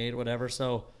 29, 28, whatever.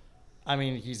 So, I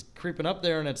mean, he's creeping up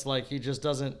there, and it's like he just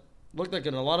doesn't look that good.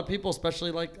 And a lot of people,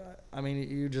 especially like, I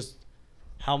mean,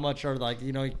 how much are like,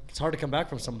 it's hard to come back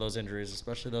from some of those injuries,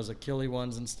 especially those Achilles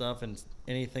ones and stuff, and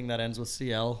anything that ends with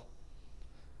CL.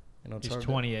 It's He's hard to-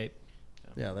 28.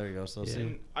 Yeah, there you go. So, Yeah. see.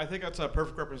 And I think that's a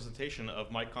perfect representation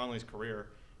of Mike Conley's career,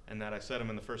 and that I said him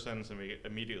in the first sentence and we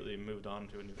immediately moved on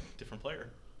to a different player.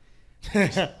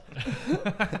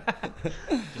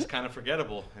 Just kind of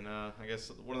forgettable. And I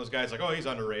guess one of those guys like, oh, he's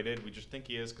underrated. We just think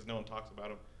he is because no one talks about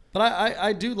him. But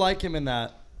I do like him in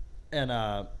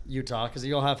Utah because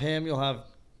you'll have him, you'll have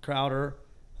Crowder.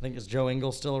 I think is Joe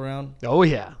Ingles still around? Oh,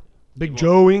 yeah. Big He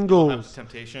Joe won't have the Ingles.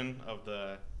 temptation of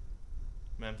the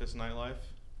Memphis nightlife.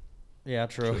 Yeah,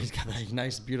 true. He's got that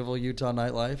nice, beautiful Utah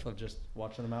nightlife of just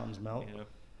watching the mountains melt. You know.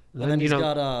 And then he's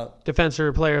got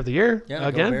Defensive Player of the Year Yeah,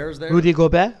 again. Gobert's there. Rudy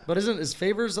Gobert. but isn't his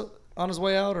Favors on his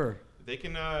way out or? They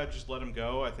can just let him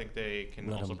go. I think they can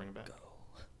Let also him bring him back.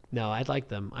 No, I like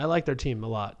them. I like their team a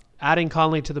lot. Adding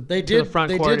Conley to the They to the did. front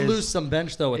They court did is, lose some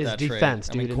bench though with is that defense,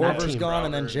 trade. I mean, dude, in that Korver's team. gone,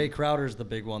 and then Crowder. Jay Crowder's the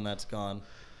big one that's gone.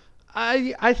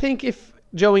 I think if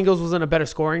Joe Ingles was in a better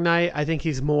scoring night, I think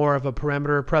he's more of a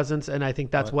perimeter presence, and I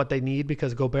think that's Right. what they need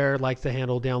because Gobert likes to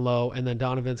handle down low, and then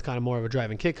Donovan's kind of more of a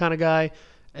drive and kick kind of guy.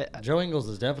 Joe Ingles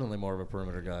is definitely more of a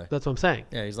perimeter guy. That's what I'm saying.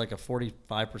 Yeah, he's like a 45%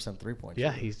 3-point.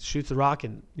 Yeah, he shoots the rock,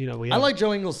 and we I have, like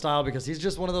Joe Ingles' style because he's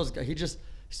just one of those. He's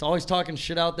always talking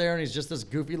shit out there, and he's just this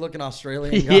goofy-looking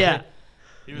Australian guy. yeah,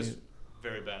 He was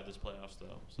very bad this playoffs, though.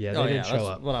 So yeah. They Oh, didn't yeah, show that's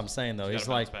up. what I'm saying though. He's He's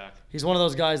gotta like bounce back. he's one of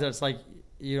those guys that's like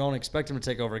you don't expect him to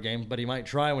take over a game, but he might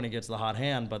try when he gets the hot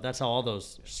hand. But that's how all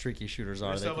those streaky shooters They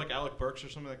are. used They to have can- like Alec Burks or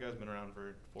something. That guy's been around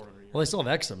for 400 years. well, they still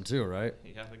have Exum too, right?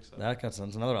 Yeah, I think so.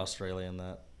 That's another Australian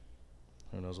that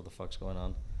who knows what the fuck's going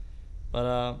on.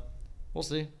 But we'll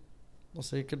see. We'll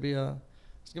see. It could be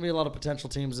there's gonna be a lot of potential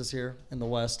teams this year in the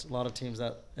West. A lot of teams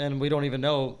and we don't even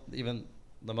know even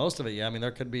the most of it yet. I mean,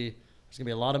 there's gonna be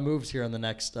a lot of moves here in the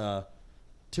next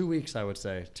 2 weeks. I would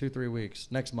say 2-3 weeks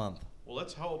next month. Well,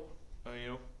 let's hope.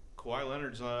 Kawhi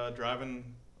Leonard's driving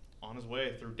on his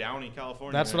way through Downey,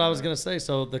 California. That's what I was gonna say.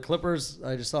 So the Clippers,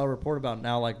 I just saw a report about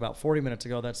now, like about 40 minutes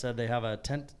ago, that said they have a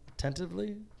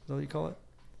tentatively, is that what you call it?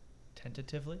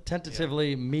 Tentatively?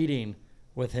 Tentatively meeting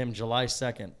with him July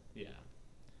 2nd. Yeah.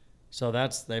 So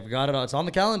they've got it. It's on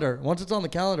the calendar. Once it's on the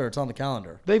calendar, it's on the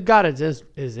calendar. They've got his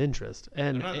interest,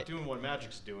 and They're not doing what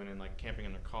Magic's doing and like camping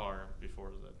in their car before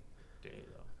the day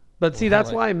though. but see, Well, that's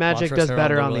like why Magic Montrezl does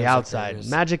better Harrell on the and outside. Lakers.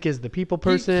 Magic is the people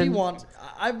person. He wants.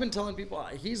 I've been telling people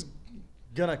he's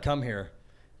gonna come here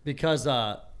because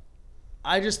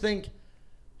I just think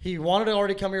he wanted to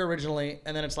already come here originally,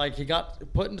 and then it's like he got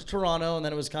put into Toronto, and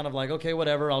then it was kind of like, okay,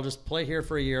 whatever, I'll just play here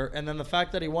for a year. And then the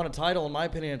fact that he won a title, in my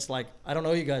opinion, it's like I don't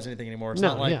owe you guys anything anymore. It's No,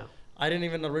 not like yeah. I didn't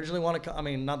even originally want to. I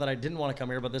mean, not that I didn't want to come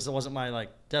here, but this wasn't my like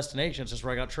destination. It's just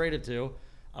where I got traded to.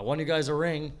 I won you guys a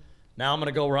ring. Now I'm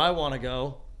gonna go where I want to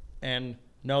go, and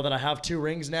know that I have 2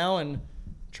 rings now, and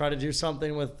try to do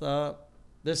something with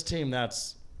this team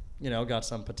that's, got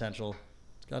some potential.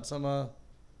 It's got some,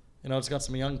 it's got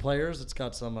some young players. It's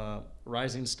got some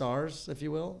rising stars, if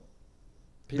you will.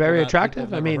 People Very that attractive.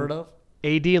 people have I never mean, heard of.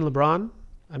 AD and LeBron.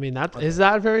 I mean, is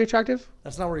that very attractive?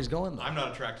 That's not where he's going, though. I'm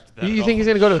not attracted to that. You at think all. he's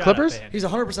going to go to the Shut up, Clippers? Andy. He's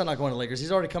 100% not going to the Lakers.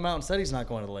 He's already come out and said he's not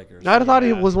going to the Lakers. I thought he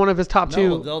Yeah. was one of his top No,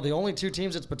 two. the only 2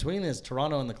 teams it's between is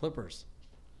Toronto and the Clippers.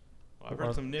 Well, I've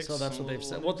heard some Knicks. So that's some what they've little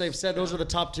said. What they've said, those are the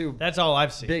top 2 That's all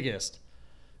I've seen. biggest.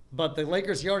 But the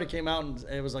Lakers, he already came out and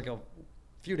it was like a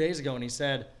few days ago, and he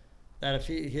said that if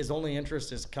his only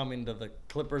interest is coming to the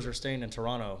Clippers or staying in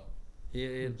Toronto,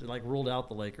 he like ruled out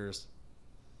the Lakers.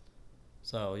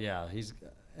 So yeah,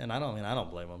 and I don't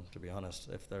blame him, to be honest.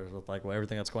 If there's like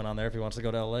everything that's going on there, if he wants to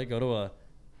go to LA, go to a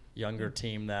younger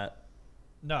team that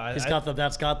No,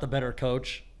 that's got the better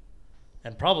coach,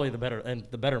 and probably the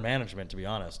better management, to be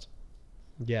honest.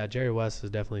 Yeah, Jerry West has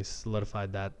definitely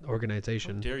solidified that How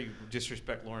organization. dare you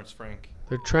disrespect Lawrence Frank?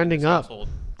 They're trending His up. household.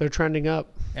 They're trending up.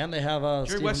 And they have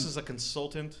Jerry West is a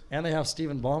consultant. And they have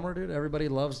Stephen Ballmer, dude. Everybody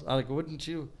loves. Like, wouldn't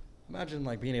you imagine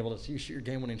like being able to shoot your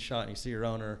game-winning shot and you see your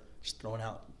owner just throwing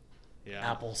out Yeah.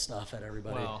 Apple stuff at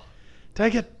everybody? well,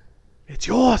 Take it. It's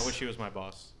I yours. wish he was my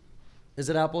boss. Is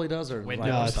it Apple he does or Windows.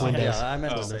 No, it's Microsoft? Windows. Yeah, I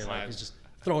meant to Oh, say fine. like he's just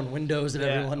throwing Windows at yeah,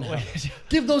 everyone. Now. wait,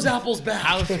 Give those apples back.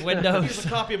 house Here's windows. a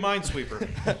copy of Minesweeper.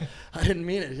 I didn't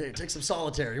mean it. Hey, take some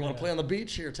solitaire. You want to play on the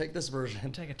beach? Here, take this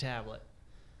version. Take a tablet.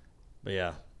 But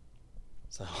yeah.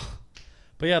 So,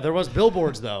 but yeah, there was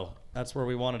billboards though. That's where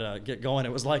we wanted to get going.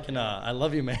 It was like in I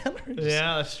Love You, Man. Just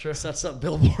Yeah, that's true. sets up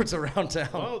billboards around town.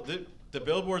 Well, the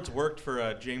billboards worked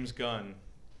for James Gunn,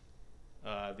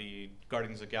 the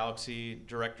Guardians of the Galaxy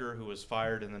director who was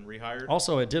fired and then rehired.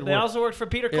 Also, it did They work. also worked for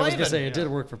Peter Yeah, I was Clavin. gonna say it did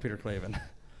work for Peter Clavin.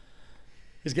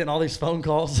 He's getting all these phone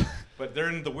calls. But they're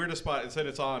in the weirdest spot. It said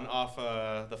it's off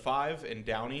the 5 in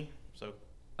Downey. So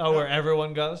Oh, where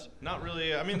everyone goes? not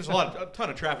really. I mean, there's a ton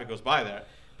of traffic goes by there.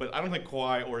 But I don't think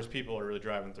Kawhi or his people are really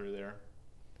driving through there.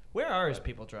 Where are his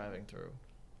people driving through?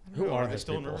 Who are they his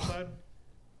still people? in Riverside?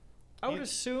 I would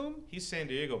assume. He's San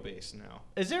Diego based now.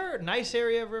 Is there a nice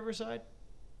area of Riverside?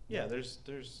 Yeah, there's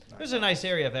There's a nice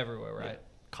area of everywhere, right?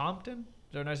 Compton?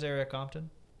 Is there a nice area of Compton?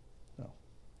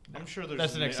 I'm sure there's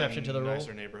That's an exception to the rule.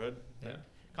 nicer neighborhood. Yeah.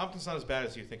 Compton's not as bad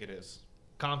as you think it is.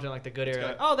 Compton, like the good It's area.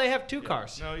 got- Oh, they have 2 Yeah.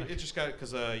 cars. No, it just got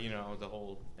because the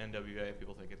whole NWA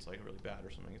people think it's like really bad or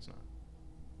something. It's not.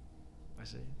 I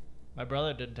see. My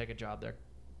brother didn't take a job there.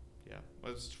 Yeah,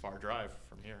 well, it's a far drive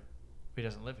from here. He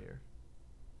doesn't live here.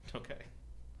 Okay,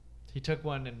 He took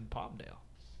one in Palmdale.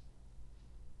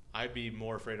 I'd be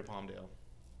more afraid of Palmdale.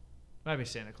 Might be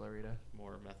Santa Clarita.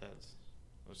 More meth heads.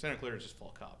 Well, Santa Clara is just full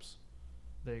of cops.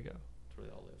 There you go. That's where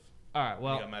they all live. All right. You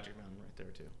Well, got Magic Mountain right there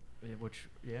too.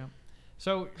 yeah.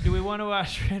 So, do we want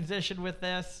to transition with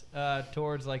this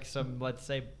towards like some, let's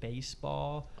say,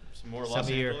 baseball? Some more Some Los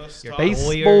of your Angeles. base- talk.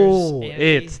 Baseball. Warriors,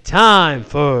 Andy. It's time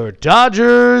for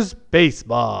Dodgers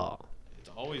baseball. It's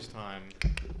always time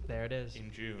There it is.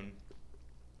 in June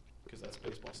because that's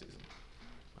baseball season.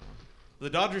 The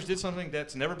Dodgers did something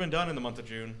that's never been done in the month of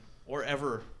June or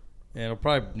ever. Yeah, it'll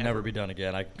probably never be done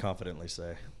again. I can confidently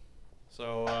say.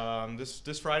 So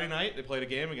this Friday night they played a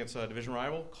game against a division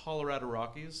rival, Colorado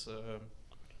Rockies. A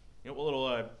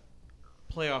little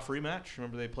playoff rematch.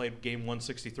 Remember they played game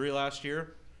 163 last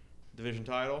year, division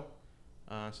title.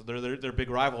 So they're big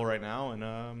rival right now,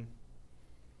 and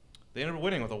they ended up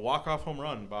winning with a walk-off home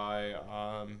run by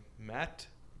Matt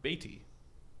Beatty.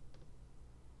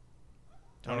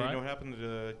 Tony, All right. you know what happened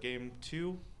to game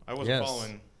 2? I wasn't Yes.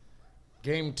 following.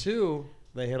 Game 2,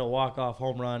 they hit a walk-off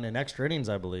home run in extra innings,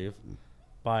 I believe,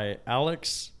 by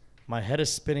Alex. My head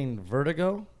is spinning.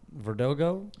 Verdugo.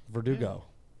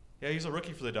 Yeah, he's a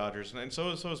rookie for the Dodgers, and so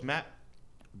is Matt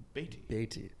Beatty.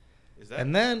 Beatty. Is that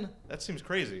And then that seems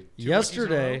crazy? 2 rookies in a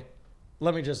yesterday, row?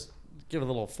 let me just give a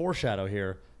little foreshadow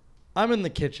here. I'm in the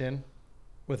kitchen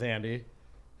with Andy,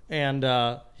 and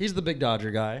he's the big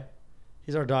Dodger guy.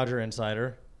 He's our Dodger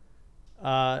insider.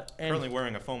 And Currently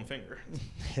wearing a foam finger.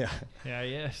 yeah. Yeah,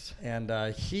 yes. And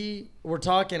we're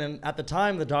talking, and at the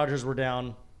time the Dodgers were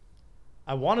down,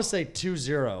 I want to say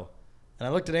 2-0. And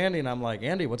I looked at Andy and I'm like,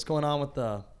 Andy, what's going on with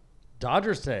the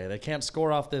Dodgers today? They can't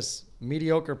score off this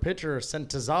mediocre pitcher,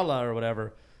 Sentazala or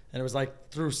whatever. And it was like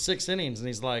through 6 innings. And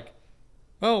he's like,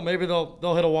 oh, maybe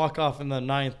they'll hit a walk-off in the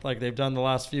 9th like they've done the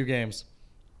last few games.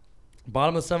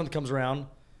 Bottom of the 7th comes around.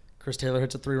 Chris Taylor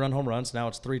hits a 3-run home run. So now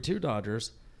it's 3-2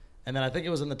 Dodgers. And then I think it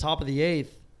was in the top of the 8th,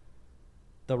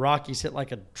 the Rockies hit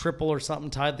like a triple or something,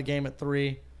 tied the game at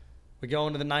 3. We go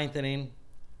into the 9th inning.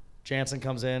 Jansen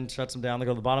comes in, shuts them down. They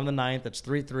go to the bottom of the 9th. It's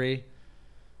 3-3.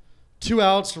 2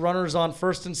 outs, runners on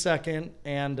first and second,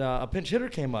 and a pinch hitter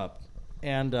came up.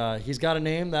 And he's got a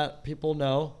name that people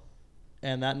know,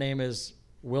 and that name is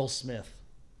Will Smith.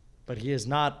 But he is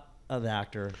not an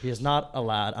actor. He is not a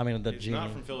lad. I mean, the He's genie.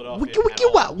 not from Philadelphia. Wiki wiki at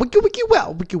all. wow, wiki wiki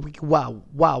wow, wiki wiki wow,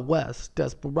 Wild West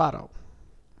Desperado.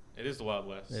 It is the Wild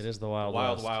West. It is the Wild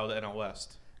Wild, West. wild NL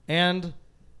West. And,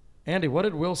 Andy, what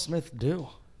did Will Smith do?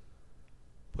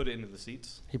 Put it into the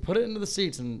seats. He put it into the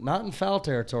seats, and not in foul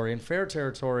territory, in fair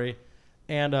territory.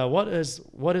 And what is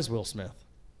Will Smith?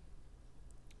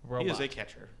 He is a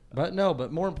catcher. But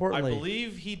more I importantly,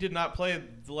 believe he did not play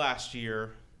last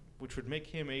year, which would make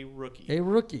him a rookie. a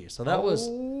rookie. So that was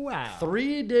wow.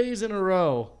 3 days in a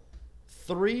row,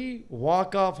 3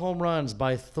 walk-off home runs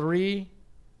by 3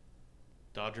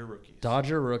 Dodger rookies.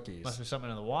 Dodger rookies. Must be something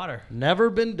in the water. Never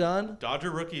been done.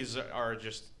 Dodger rookies are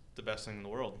just the best thing in the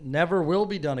world. Never will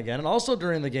be done again. And also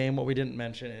during the game, what we didn't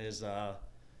mention is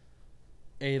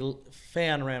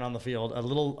fan ran on the field. A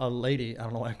lady. I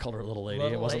don't know why I called her a little lady.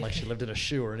 Little It wasn't lady. like she lived in a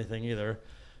shoe or anything either.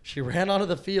 She ran onto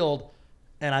the field,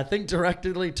 and I think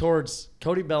directly towards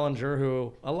Cody Bellinger,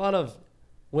 who a lot of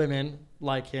women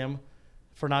like him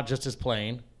for not just his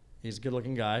playing. He's a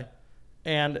good-looking guy.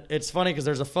 And it's funny because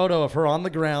there's a photo of her on the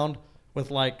ground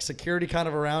with like security kind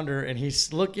of around her, and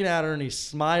he's looking at her and he's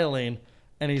smiling,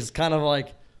 and he's kind of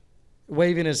like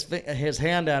waving his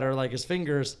hand at her, like his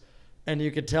fingers, and you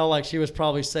could tell like she was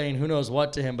probably saying who knows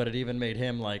what to him, but it even made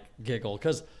him like giggle.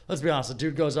 Because let's be honest, the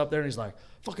dude goes up there and he's like,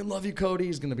 "Fucking love you, Cody."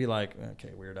 He's gonna be like, "Okay,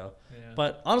 weirdo." Yeah.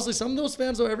 But honestly, some of those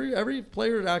fans though, every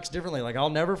player acts differently. Like I'll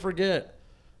never forget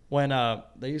when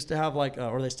they used to have like,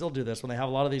 or they still do this, when they have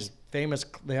a lot of these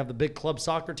they have the big club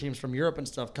soccer teams from Europe and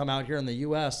stuff come out here in the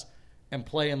U.S. and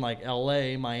play in like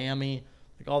L.A., Miami,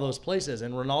 like all those places.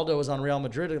 And Ronaldo was on Real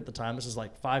Madrid at the time. This is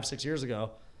like 5-6 years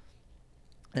ago.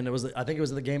 And I think it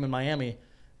was the game in Miami.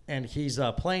 And he's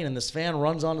playing, and this fan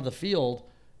runs onto the field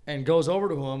and goes over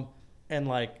to him and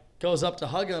like goes up to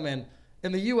hug him. And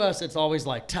in the U.S., it's always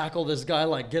like tackle this guy,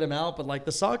 like get him out. But like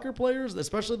the soccer players,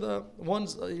 especially the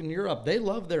ones in Europe, they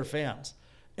love their fans.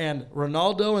 And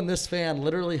Ronaldo and this fan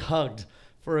literally hugged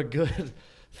for a good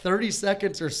 30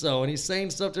 seconds or so. And he's saying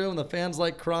stuff to him, and the fan's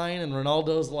like crying, and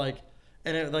Ronaldo's like,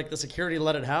 like the security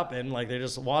let it happen. Like they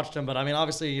just watched him. But I mean,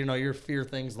 obviously, you know, you fear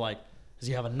things like, does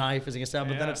he have a knife? Is he gonna stab?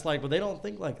 But then Yeah. it's like, but they don't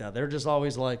think like that. They're just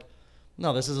always like,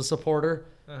 no, this is a supporter.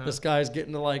 This guy's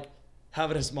getting to like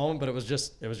having his moment. But it was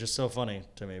just so funny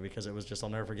to me because it was just, I'll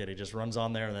never forget. He just runs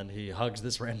on there and then he hugs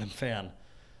this random fan.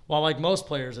 While like most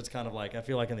players, it's kind of like, I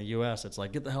feel like in the U.S., it's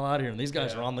like, get the hell out of here. And these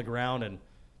guys are on the ground and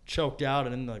choked out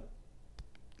and in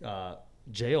the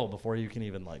jail before you can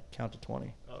even like count to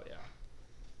 20. Oh yeah.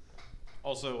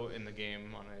 Also in the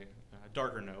game, on a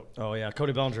darker note, Oh yeah,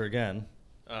 Cody Bellinger again.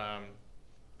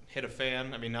 hit a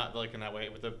fan. I mean, not like in that way.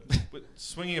 With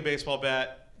swinging a baseball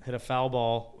bat, Hit a foul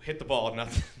ball. hit the ball.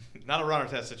 Not a runner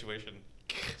test situation.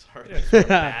 Sorry.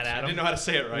 Bad I at didn't him. know how to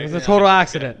say it right. It was a total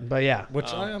accident, but yeah.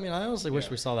 Which I mean, I honestly wish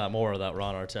yeah. we saw that more of that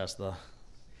Ron Artest though.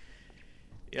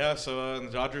 Yeah, so the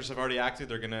Dodgers have already acted.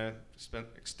 They're going to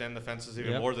extend the fences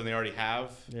even Yep. more than they already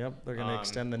have. Yep, they're gonna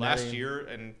extend the Last netting. year,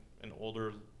 an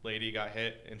older lady got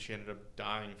hit, and she ended up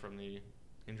dying from the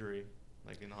injury,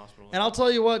 like in the hospital. And I'll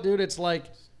tell you what, dude, it's like,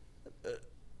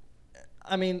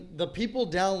 I mean, the people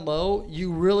down low,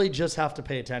 you really just have to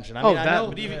pay attention. I Oh, mean, that- I know,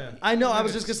 But even- I know. I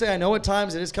was just gonna say, I know at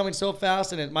times it is coming so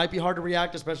fast, and it might be hard to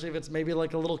react, especially if it's maybe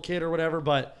like a little kid or whatever.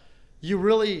 But you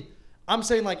really, I'm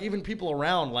saying like even people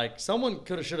around, like someone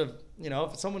should have, you know,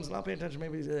 if someone's not paying attention,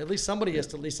 maybe at least somebody has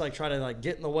to at least like try to like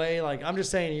get in the way. Like I'm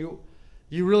just saying,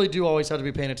 you really do always have to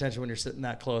be paying attention when you're sitting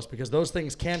that close because those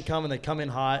things can come and they come in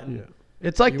hot. And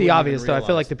It's like You the wouldn't obvious, even though. I feel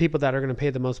realize. like the people that are going to pay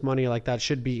the most money like that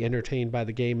should be entertained by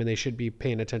the game, and they should be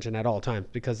paying attention at all times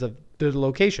because of the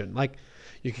location. Like,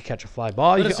 you could catch a fly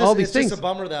ball, But you it's could, all just, these it's things. just a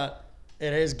bummer that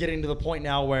it is getting to the point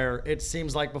now where it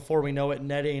seems like before we know it,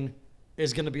 netting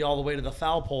is going to be all the way to the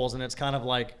foul poles, and it's kind of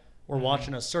like we're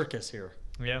watching a circus here.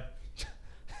 Yeah.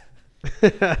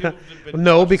 People have been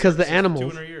No, watching because the circuses for animals.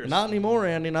 200 years. Not anymore,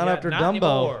 Andy. Not Yeah, after not Dumbo.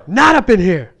 anymore. Not up in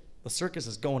here. The circus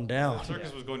is going down. The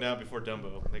circus was going down before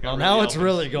Dumbo. They got Well, rid of now the it's elephants.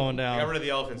 really going They got down. rid of the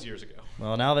elephants years ago.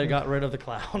 Well, now they got rid of the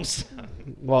clowns.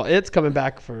 Well, it's coming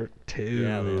back for 2.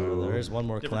 Yeah, there is one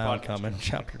more Different clown podcast. coming.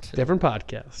 Chapter 2. Different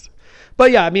podcast.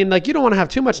 But yeah, I mean, like, you don't want to have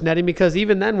too much netting because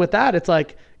even then with that, it's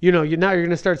like, you know, now you're going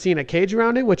to start seeing a cage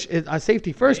around it, which is a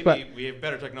safety first. Maybe But we have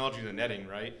better technology than netting,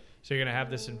 right? So you're gonna have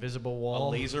this invisible A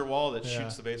wall. laser wall that Yeah.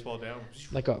 shoots the baseball down.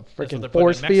 like a That's what freaking they're putting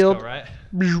force in Mexico, field. right?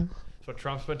 That's what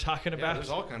Trump's been talking Yeah, about.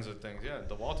 there's all kinds of things. Yeah,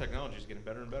 the wall technology is getting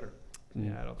better and better.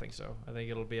 Yeah, I don't think so. I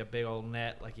think it'll be a big old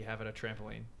net like you have at a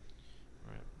trampoline.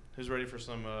 All right. Who's ready for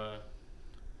some a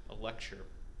lecture?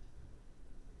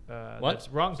 What? That's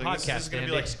wrong So podcast. this is going to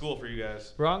Andy. be like school for you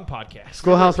guys. Wrong podcast.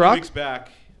 Schoolhouse A few Rock? weeks back,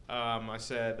 I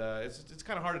said it's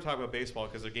kind of hard to talk about baseball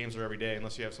because the games are every day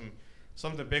unless you have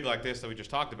something big like this that we just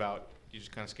talked about. You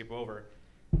just kind of skip over.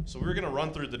 So we're going to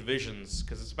run through the divisions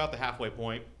because it's about the halfway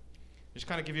point. Just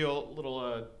kind of give you a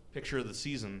little picture of the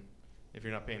season if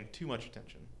you're not paying too much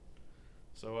attention.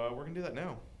 So we're going to do that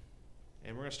now.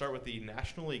 And we're going to start with the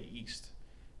National League East,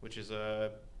 which is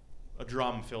a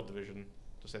drama-filled division,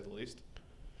 to say the least.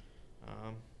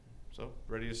 So,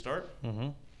 ready to start? Mm-hmm.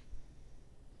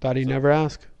 Thought he'd So- never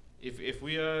ask. If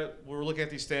we were looking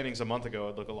at these standings a month ago,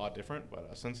 it'd look a lot different.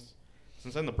 But since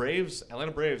then, the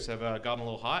Atlanta Braves, have gotten a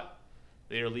little hot.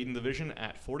 They are leading the division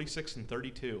at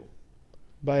 46-32.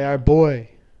 By our boy.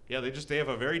 Yeah, they have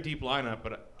a very deep lineup,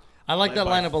 but I like led that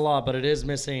by lineup a lot, but it is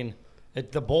missing.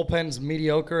 The bullpen's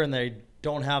mediocre, and they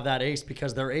don't have that ace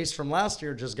because their ace from last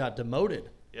year just got demoted.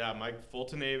 yeah, Mike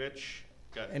Fultonavich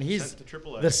got And he's sent to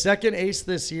AAA. the second ace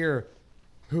this year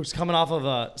who's coming off of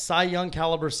a Cy Young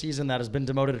caliber season that has been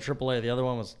demoted to AAA. The other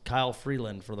one was Kyle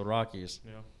Freeland for the Rockies.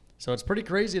 Yeah. So it's pretty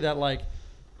crazy that, like,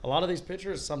 a lot of these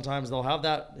pitchers, sometimes they'll have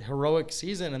that heroic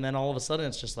season, and then all of a sudden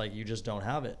it's just like you just don't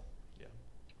have it. Yeah.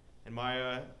 And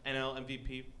my NL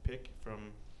MVP pick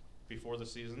from before the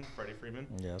season, Freddie Freeman,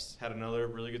 Yes. had another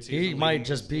really good season. He leading might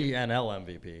just his be team. NL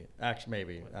MVP. Actually,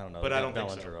 maybe. I don't know. But They I got don't think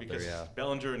so Bellinger up because there, yeah.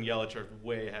 Bellinger and Yelich are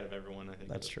way ahead of everyone. I think at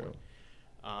That's this true.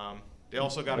 point. They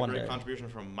also got One a great day. contribution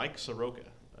from Mike Soroka.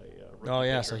 Rookie Oh,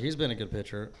 yeah, pitcher. so he's been a good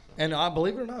pitcher. And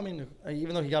believe it or not, I mean,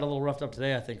 even though he got a little roughed up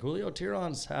today, I think Julio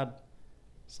Tiron's had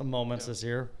some moments Yeah. this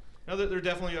year. No, they're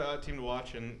definitely a team to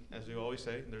watch, and as we always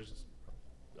say, there's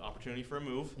opportunity for a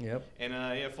move. Yep. And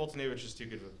Fultonavich is too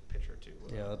good of a pitcher too.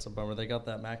 Yeah, that's a bummer. They got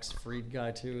that Max Fried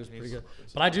guy, too, who's pretty He's- good.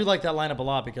 But I do like that lineup a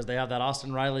lot because they have that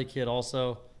Austin Riley kid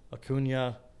also,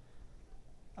 Acuna,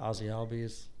 Ozzy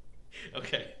Albies.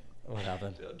 Okay. What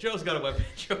happened? Joe's got a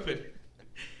webpage open.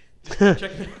 Check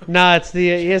it out. Nah, it's the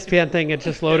ESPN thing. It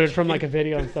just loaded from like a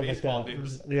video and stuff like Baseball that.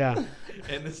 news. Yeah.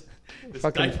 And this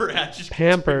Fucking diaper ad just keeps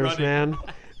Pampers, running. man.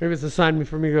 Maybe it's a sign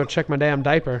for me to go check my damn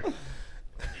diaper.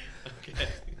 Okay.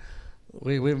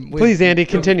 We Please, Andy,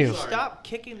 continue. Sorry. Stop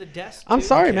kicking the desk. I'm dude.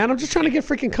 sorry, man. I'm just trying to get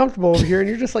freaking comfortable over here, and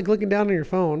you're just like looking down on your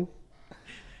phone.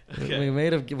 Okay.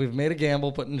 We've made a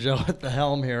gamble putting Joe at the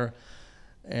helm here,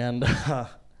 and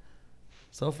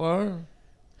so far,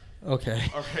 okay.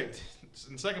 All right.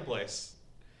 In second place,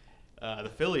 the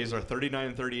Phillies are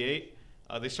 39-38.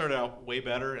 They started out way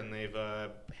better, and they've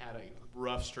had a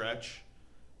rough stretch.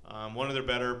 One of their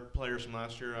better players from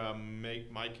last year,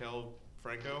 Michael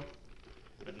Franco,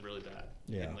 been really bad.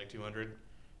 Yeah. Hitting like 200.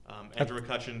 Andrew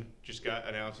McCutcheon just got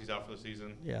announced he's out for the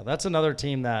season. Yeah, that's another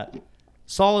team that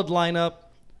solid lineup,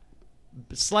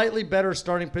 slightly better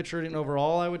starting pitcher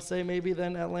overall, I would say maybe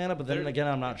than Atlanta. But then They're- again,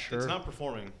 I'm not sure. It's not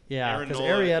performing. Yeah, Aaron because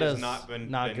Nola Arrieta's has not been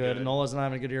good. good. Nola's not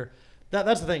having a good year.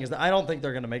 That's the thing is that I don't think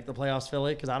they're going to make the playoffs,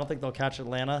 Philly, because I don't think they'll catch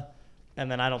Atlanta,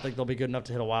 and then I don't think they'll be good enough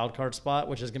to hit a wild card spot,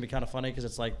 which is going to be kind of funny because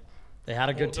it's like they had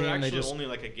a good They're team. They actually just only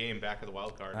like a game back of the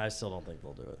wild card. I still don't think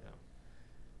they'll do it. Yeah.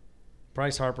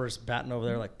 Bryce Harper's batting over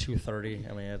there like 230.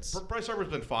 I mean, it's Bryce Harper's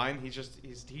been fine.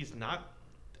 He's not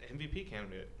an MVP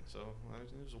candidate. So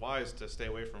it was wise to stay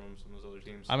away from him. Some of those other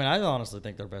teams. I mean, I honestly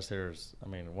think their best hitters. I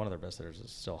mean, one of their best hitters is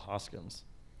still Hoskins.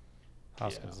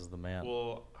 Hoskins Yeah. is the man.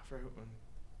 Well, I forget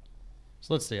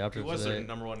So let's see after who was today. their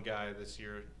number one guy this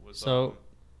year. Was So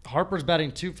Harper's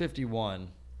batting 251.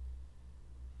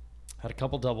 Had a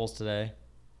couple doubles today.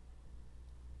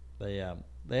 They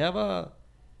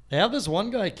have this one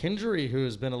guy Kingery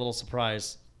who's been a little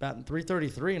surprise, batting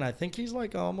 333, and I think he's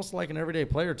like almost like an everyday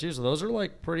player too. So those are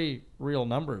like pretty real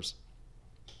numbers.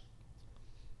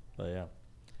 But yeah,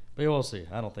 we'll see.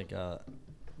 I don't think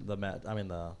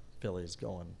the Phillies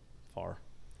going far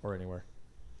or anywhere.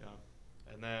 yeah.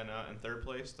 And then in third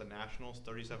place, the Nationals,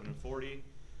 37-40.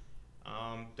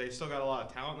 They still got a lot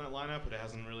of talent in that lineup, but it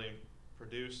hasn't really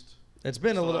produced. It's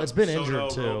been Still it's have been Soto, injured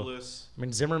too. Robles. I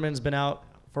mean, Zimmerman's been out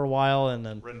for a while, and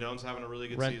then Rendon's having a really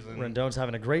good season. Rendon's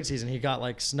having a great season. He got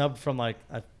like snubbed from like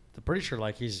I'm pretty sure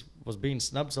like was being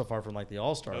snubbed so far from like the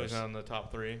All Oh, Stars. he's not in the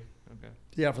top 3. Okay.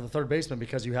 Yeah, for the third baseman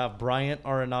because you have Bryant,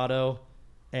 Arenado,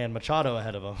 and Machado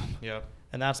ahead of him. Yeah.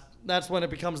 And that's when it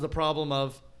becomes the problem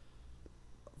of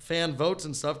fan votes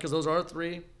and stuff because those are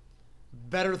 3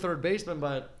 better third basemen,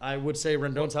 but I would say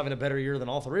Rendon's having a better year than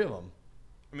all 3 of them.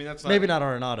 I mean, that's not, Maybe not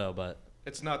Arenado, but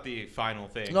It's not the final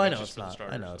thing. no, I know just it's for the not.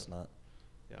 starters, I know so. it's not.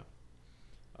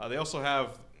 Yeah. They also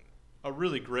have a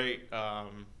really great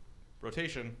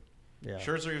rotation. Yeah.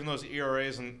 Scherzer, even though his ERA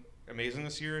isn't amazing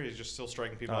this year, he's just still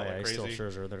striking people out like he's crazy. still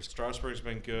Scherzer. There's Strasburg's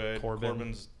been good.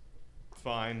 Corbin's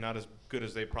fine, not as good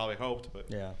as they probably hoped, but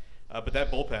yeah. but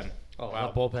that bullpen. Oh, wow.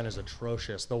 that bullpen is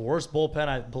atrocious. The worst bullpen,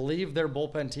 I believe their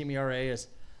bullpen team ERA is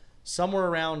somewhere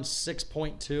around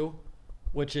 6.2,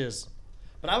 which is.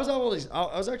 But I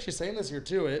was actually saying this year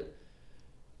too. It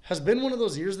has been one of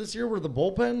those years this year where the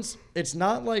bullpens, it's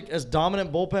not like as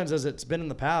dominant bullpens as it's been in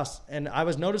the past. And I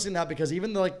was noticing that because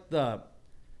even the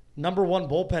number 1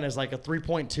 bullpen is like a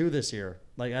 3.2 this year.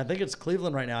 Like I think it's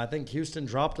Cleveland right now. I think Houston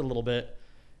dropped a little bit,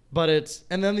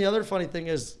 and then the other funny thing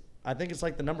is I think it's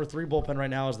like the number 3 bullpen right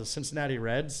now is the Cincinnati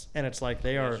Reds, and it's like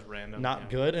they are just random, not yeah.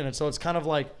 good, and so it's kind of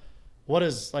like, what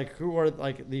is like who are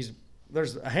like these?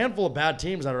 There's a handful of bad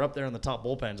teams that are up there in the top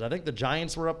bullpens. I think the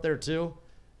Giants were up there too.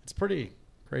 It's pretty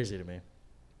crazy to me.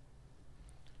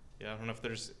 Yeah, I don't know if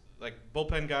there's like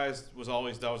bullpen guys that was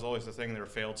always the thing. They were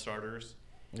failed starters.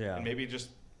 Yeah, And maybe just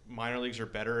minor leagues are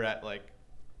better at like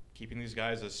keeping these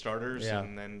guys as starters, Yeah.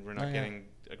 and then we're not Yeah. getting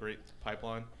a great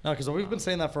pipeline. no, because we've been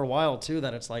saying that for a while too.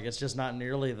 That it's just not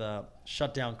nearly the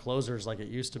shutdown closers like it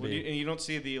used to Well, be. and you don't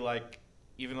see the like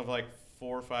even of like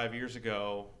 4 or 5 years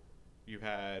ago, you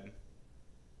had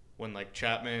when like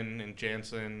Chapman and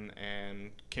Jansen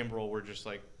and Kimbrel were just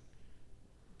like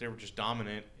they were just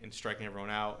dominant in striking everyone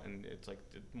out, and it's like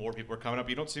more people are coming up.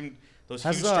 You don't seem those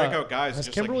huge strikeout guys. Has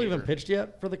just Kimbrel like even Hader. pitched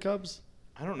yet for the Cubs?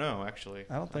 I don't know actually.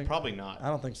 I don't think probably not. I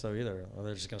don't think so either. Or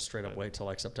they're just gonna straight up But- wait till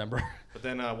like September. But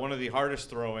then one of the hardest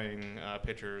throwing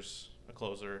pitchers, a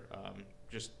closer,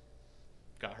 just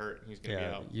got hurt. He's gonna be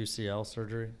Yeah, out. UCL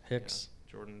surgery. Hicks.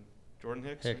 Yeah. Jordan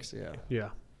Hicks. Hicks, yeah. Yeah.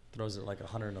 Throws it like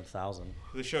 100,000.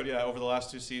 They showed, over the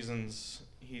last 2 seasons,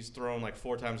 he's thrown like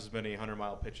 4 times as many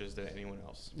 100-mile pitches than anyone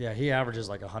else. Yeah, he averages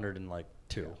like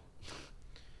 102,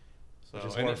 So, which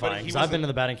is and- but horrifying. he 'Cause I've been wasn't- in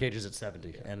the batting cages at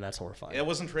 70, and that's horrifying. It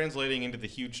wasn't translating into the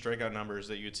huge strikeout numbers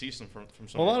that you'd see from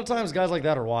some. Well, a lot of times guys like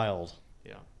that are wild.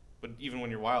 Yeah, but even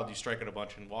when you're wild, you strike out a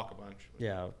bunch and walk a bunch.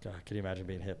 Yeah, God, can you imagine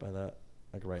being hit by that?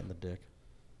 Like right in the dick.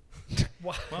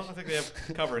 Well, I think they have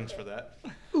coverings for that.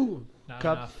 Ooh. Not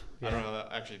Cup. enough. I don't know.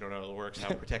 I actually don't know how it works.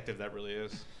 How protective that really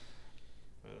is.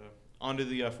 On to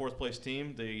the 4th place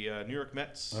team, the New York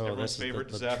Mets. Oh, Everyone's this is favorite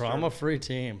the disaster. drama-free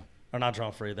team. Or not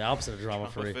drama-free, the opposite of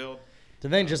drama-free. Drama-filled.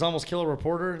 Did they just almost kill a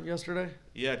reporter yesterday?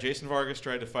 Yeah, Jason Vargas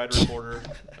tried to fight a reporter.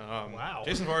 Wow.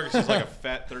 Jason Vargas is like a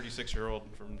fat 36-year-old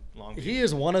from Long Beach. He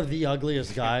is one of the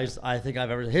ugliest guys I think I've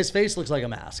ever. His face looks like a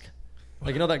mask.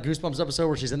 Like, you know that Goosebumps episode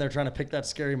where she's in there trying to pick that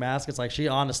scary mask? It's like she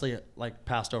honestly like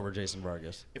passed over Jason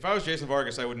Vargas. If I was Jason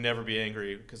Vargas, I would never be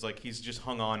angry because like he's just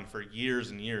hung on for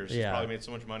years and years. He's Yeah. probably made so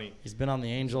much money. He's been on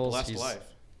the Angels. Blessed He's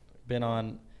life. been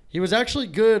on. He was actually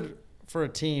good for a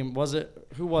team. Was it?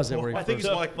 Who was it? Where he I think he's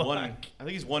first, like won. I think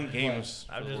he's won games.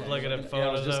 I'm just looking at Yeah, I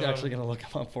photos was just of actually him. gonna look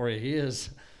him up for you. He is.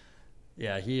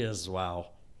 Yeah, he is. Wow,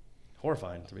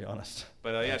 horrifying to be honest.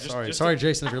 But yeah, just, sorry, just sorry,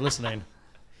 Jason, if you're listening.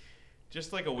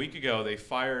 Just like a week ago, they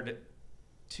fired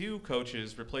 2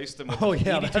 coaches, replaced them with Oh, an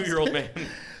yeah, that's 82-year-old it. man.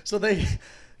 So they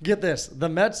get this. The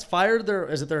Mets fired their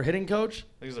hitting coach,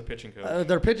 I think he's a pitching coach.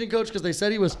 their pitching coach, because they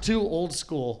said he was too old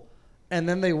school, and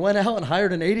then they went out and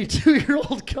hired an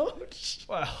 82-year-old coach.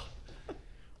 Well,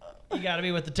 you got to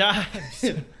be with the times.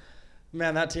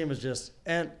 Man, that team is just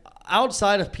and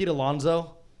outside of Pete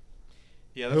Alonso,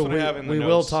 Yeah, that's who what I have in the we notes.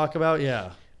 will talk about.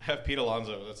 Yeah, I have Pete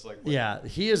Alonso. That's like yeah,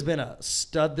 he has been a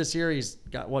stud this year. He's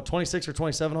got 26 or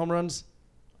 27 home runs.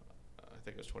 I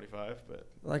think it was 25, but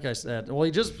Like I said, well,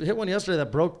 he just hit one yesterday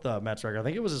that broke the Mets record. I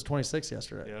think it was his 26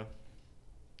 yesterday. yeah.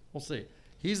 We'll see.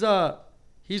 He's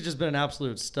just been an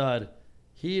absolute stud.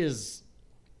 He's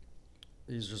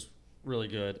just really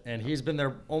good, and he's been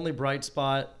their only bright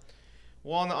spot.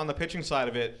 Well, on the pitching side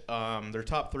of it, their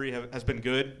top 3 has been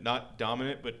good, not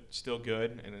dominant, but still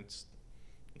good, and it's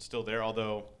still there.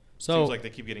 Although it So seems like they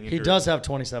keep getting injured. he does have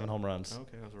 27 home runs,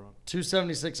 Okay, I was wrong.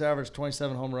 276 average,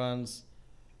 27 home runs,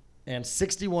 and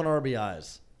 61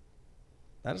 RBIs.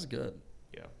 That is good.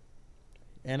 Yeah.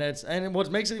 And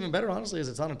what makes it even better, honestly, is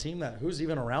it's on a team who's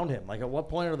even around him. Like, at what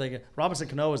point are they? Robinson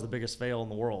Cano is the biggest fail in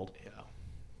the world. Yeah.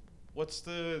 what's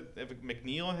the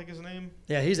McNeil? I think his name.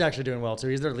 Yeah, he's actually doing well too.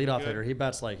 He's their leadoff Good. hitter.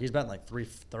 He's betting like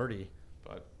 330.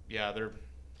 But yeah, they're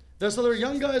So their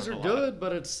young guys are That's a lot. good,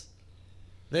 but it's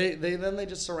they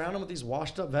just surround them with these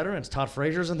washed up veterans. Todd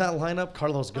Frazier's in that lineup.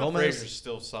 Carlos Well, Gomez. Frazier's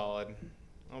still solid.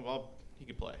 Oh, well, he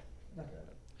could play.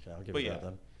 Okay, I'll give But it yeah.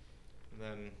 that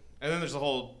then. And then there's the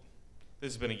whole.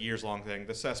 This has been a years long thing.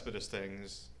 The Cespedes thing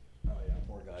is Oh yeah,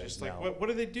 poor guys. just like now. what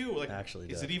do they do? Like,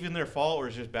 Actually is dead. it even their fault or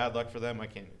is it just bad luck for them? I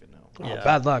can't even know. Oh, Yeah.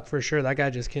 bad luck for sure. That guy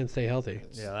just can't stay healthy.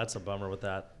 Yeah, that's a bummer with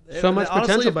that. So much honestly,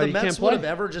 potential, if but the he Mets can't would have play.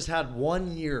 ever just had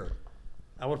 1 year,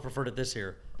 I would have preferred it this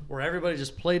year, where everybody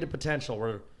just played to potential.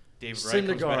 Where David Wright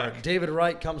comes Syndergaard, back. David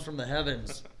Wright comes from the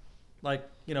heavens, like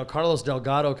Carlos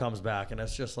Delgado comes back, and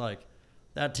it's just like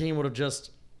that team would have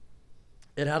just.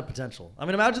 It had potential. I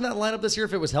mean, imagine that lineup this year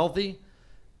if it was healthy,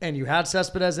 and you had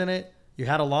Cespedes in it, you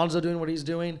had Alonso doing what he's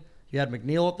doing, you had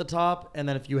McNeil at the top, and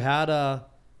then if you had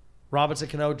Robinson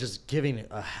Cano just giving it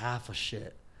a half a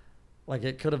shit, like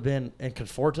it could have been, and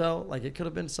Conforto, like it could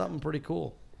have been something pretty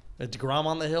cool. At DeGrom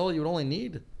on the hill, you would only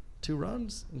need 2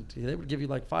 runs. And they would give you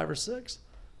like 5 or 6.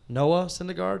 Noah,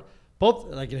 Syndergaard, both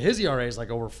like in his ERA is like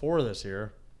over 4 this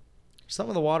year. Some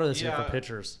of the water this year for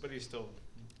pitchers. But he's still.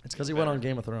 It's because he went on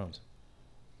Game of Thrones.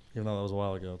 Even though that was a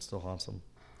while ago, it still haunts him.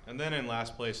 And then in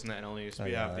last place in the NL East,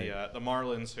 we I have know, the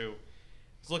Marlins, who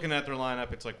is looking at their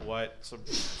lineup. It's like what? So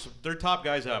their top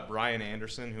guys, Brian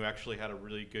Anderson, who actually had a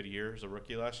really good year as a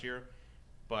rookie last year,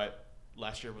 but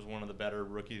last year was one of the better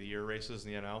rookie of the year races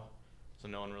in the NL, so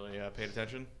no one really paid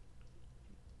attention.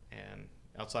 And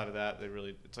outside of that,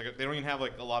 it's like they don't even have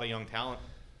like a lot of young talent.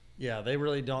 Yeah, they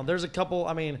really don't. There's a couple.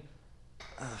 I mean,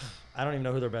 I don't even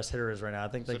know who their best hitter is right now. I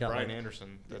think they got Brian like,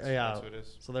 Anderson. That's who it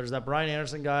is. So there's that Brian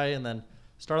Anderson guy, and then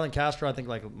Starlin Castro. I think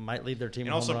like might lead their team. And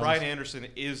in also, home Brian runs. Anderson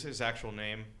is his actual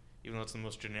name, even though it's the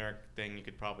most generic thing you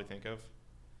could probably think of.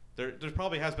 There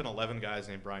probably has been 11 guys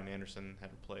named Brian Anderson that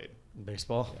have played.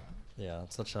 Baseball. Yeah,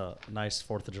 it's such a nice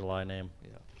 4th of July name. Yeah.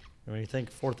 And when you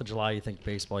think 4th of July, you think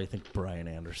baseball. You think Brian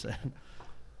Anderson.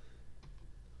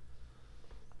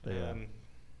 But yeah. And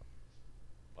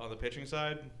on the pitching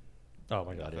side, Oh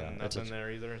my God, yeah. nothing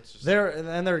there either. It's just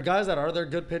There are guys that are their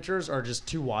good pitchers are just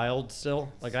too wild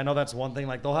still. Like I know that's one thing.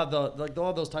 Like they'll have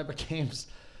those type of games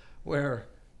where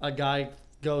a guy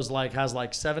goes has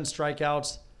 7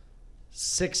 strikeouts,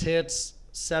 6 hits,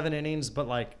 7 innings, but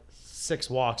 6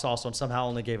 walks also, and somehow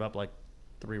only gave up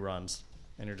 3 runs.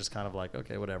 And you're just kind of like,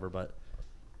 okay, whatever. But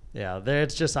yeah,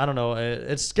 it's just I don't know.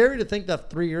 It's scary to think that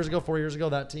 4 years ago,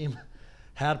 that team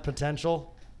had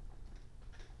potential.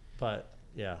 But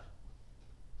yeah.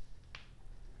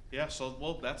 Yeah,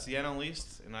 so that's the NL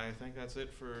East, and I think that's it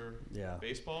for Yeah.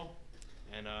 baseball.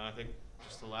 And I think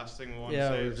just the last thing we want Yeah,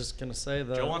 to say we were is just gonna say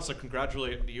Joe wants to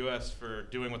congratulate the U.S. for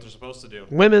doing what they're supposed to do.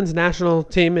 Women's national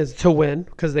team is to win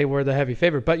because they were the heavy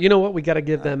favorite. But you know what? We got to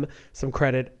give them some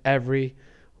credit every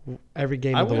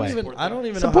game of the way. I don't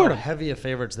even Support know 'em. how heavy of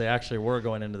favorites they actually were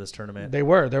going into this tournament. They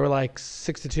were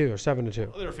 6-2 or 7-2.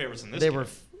 Well, they were favorites in this They game. were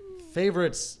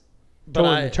favorites, but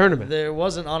win the tournament. There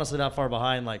wasn't honestly that far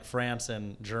behind France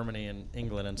and Germany and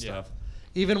England and stuff.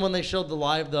 Even when they showed the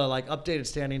updated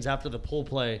standings after the pool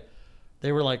play,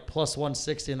 they were plus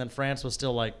 160, and then France was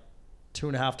still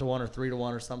 2.5 to 1 or 3 to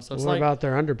 1 or something. So it's What about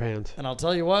their underpants? and I'll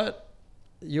tell you what,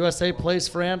 USA plays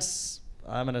France.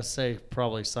 I'm gonna say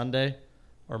probably Sunday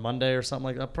or Monday or something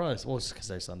like that. Probably we'll just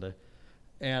say Sunday,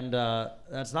 and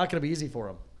that's not gonna be easy for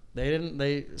them.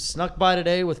 They snuck by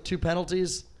today with 2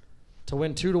 penalties to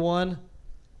win 2-1,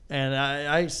 and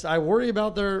I worry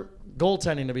about their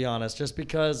goaltending, to be honest, just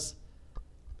because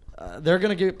they're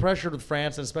gonna get pressured with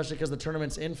France, and especially because the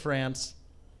tournament's in France.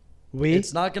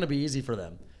 It's not gonna be easy for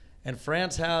them, and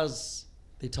France has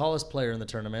the tallest player in the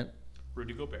tournament.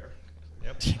 Rudy Gobert.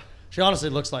 She honestly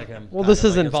looks like him. Well, kind this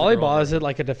of, isn't it's a girl volleyball. name. Is it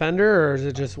like a defender or is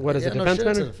it just what is it? No, Defense shit,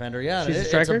 it's a defender? defender. Yeah, She's a it's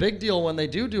striker? a big deal when they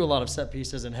do a lot of set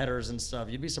pieces and headers and stuff.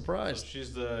 You'd be So surprised.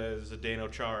 she's the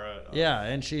Zdeno Chara. Of Yeah,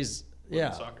 and she's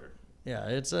women's soccer. yeah.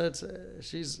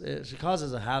 She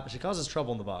causes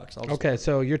trouble in the box. I'll just- Okay,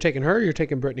 so you're taking her or you're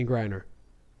taking Brittany Griner?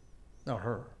 No,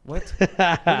 her. What? Brittany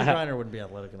Griner wouldn't be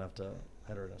athletic enough to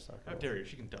head her in a soccer. How dare you?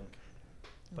 She can dunk.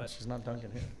 But she's not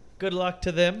dunking here. Good luck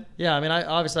to them. Yeah, I mean,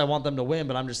 I want them to win,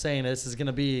 but I'm just saying this is going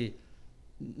to be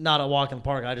not a walk in the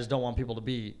park. I just don't want people to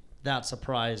be that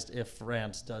surprised if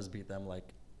France does beat them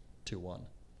 2-1.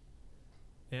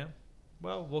 Yeah.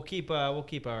 Well, we'll keep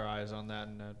our eyes on that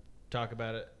and talk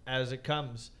about it as it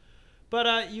comes.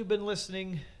 But you've been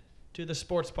listening to the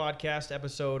Sports Podcast,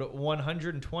 episode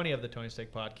 120 of the Tony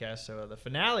Steak Podcast. So the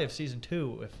finale of season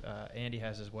 2, if Andy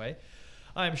has his way.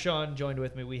 I'm Sean. Joined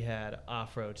with me, we had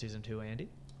Off-Road season 2, Andy.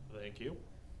 Thank you.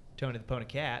 Tony the Pony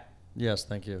Cat. Yes,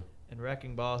 thank you. and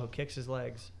Wrecking Ball, who kicks his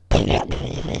legs.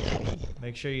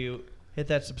 Make sure you hit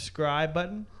that subscribe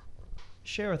button,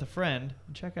 share with a friend,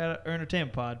 and check out our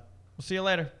Entertainment Pod. We'll see you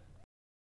later.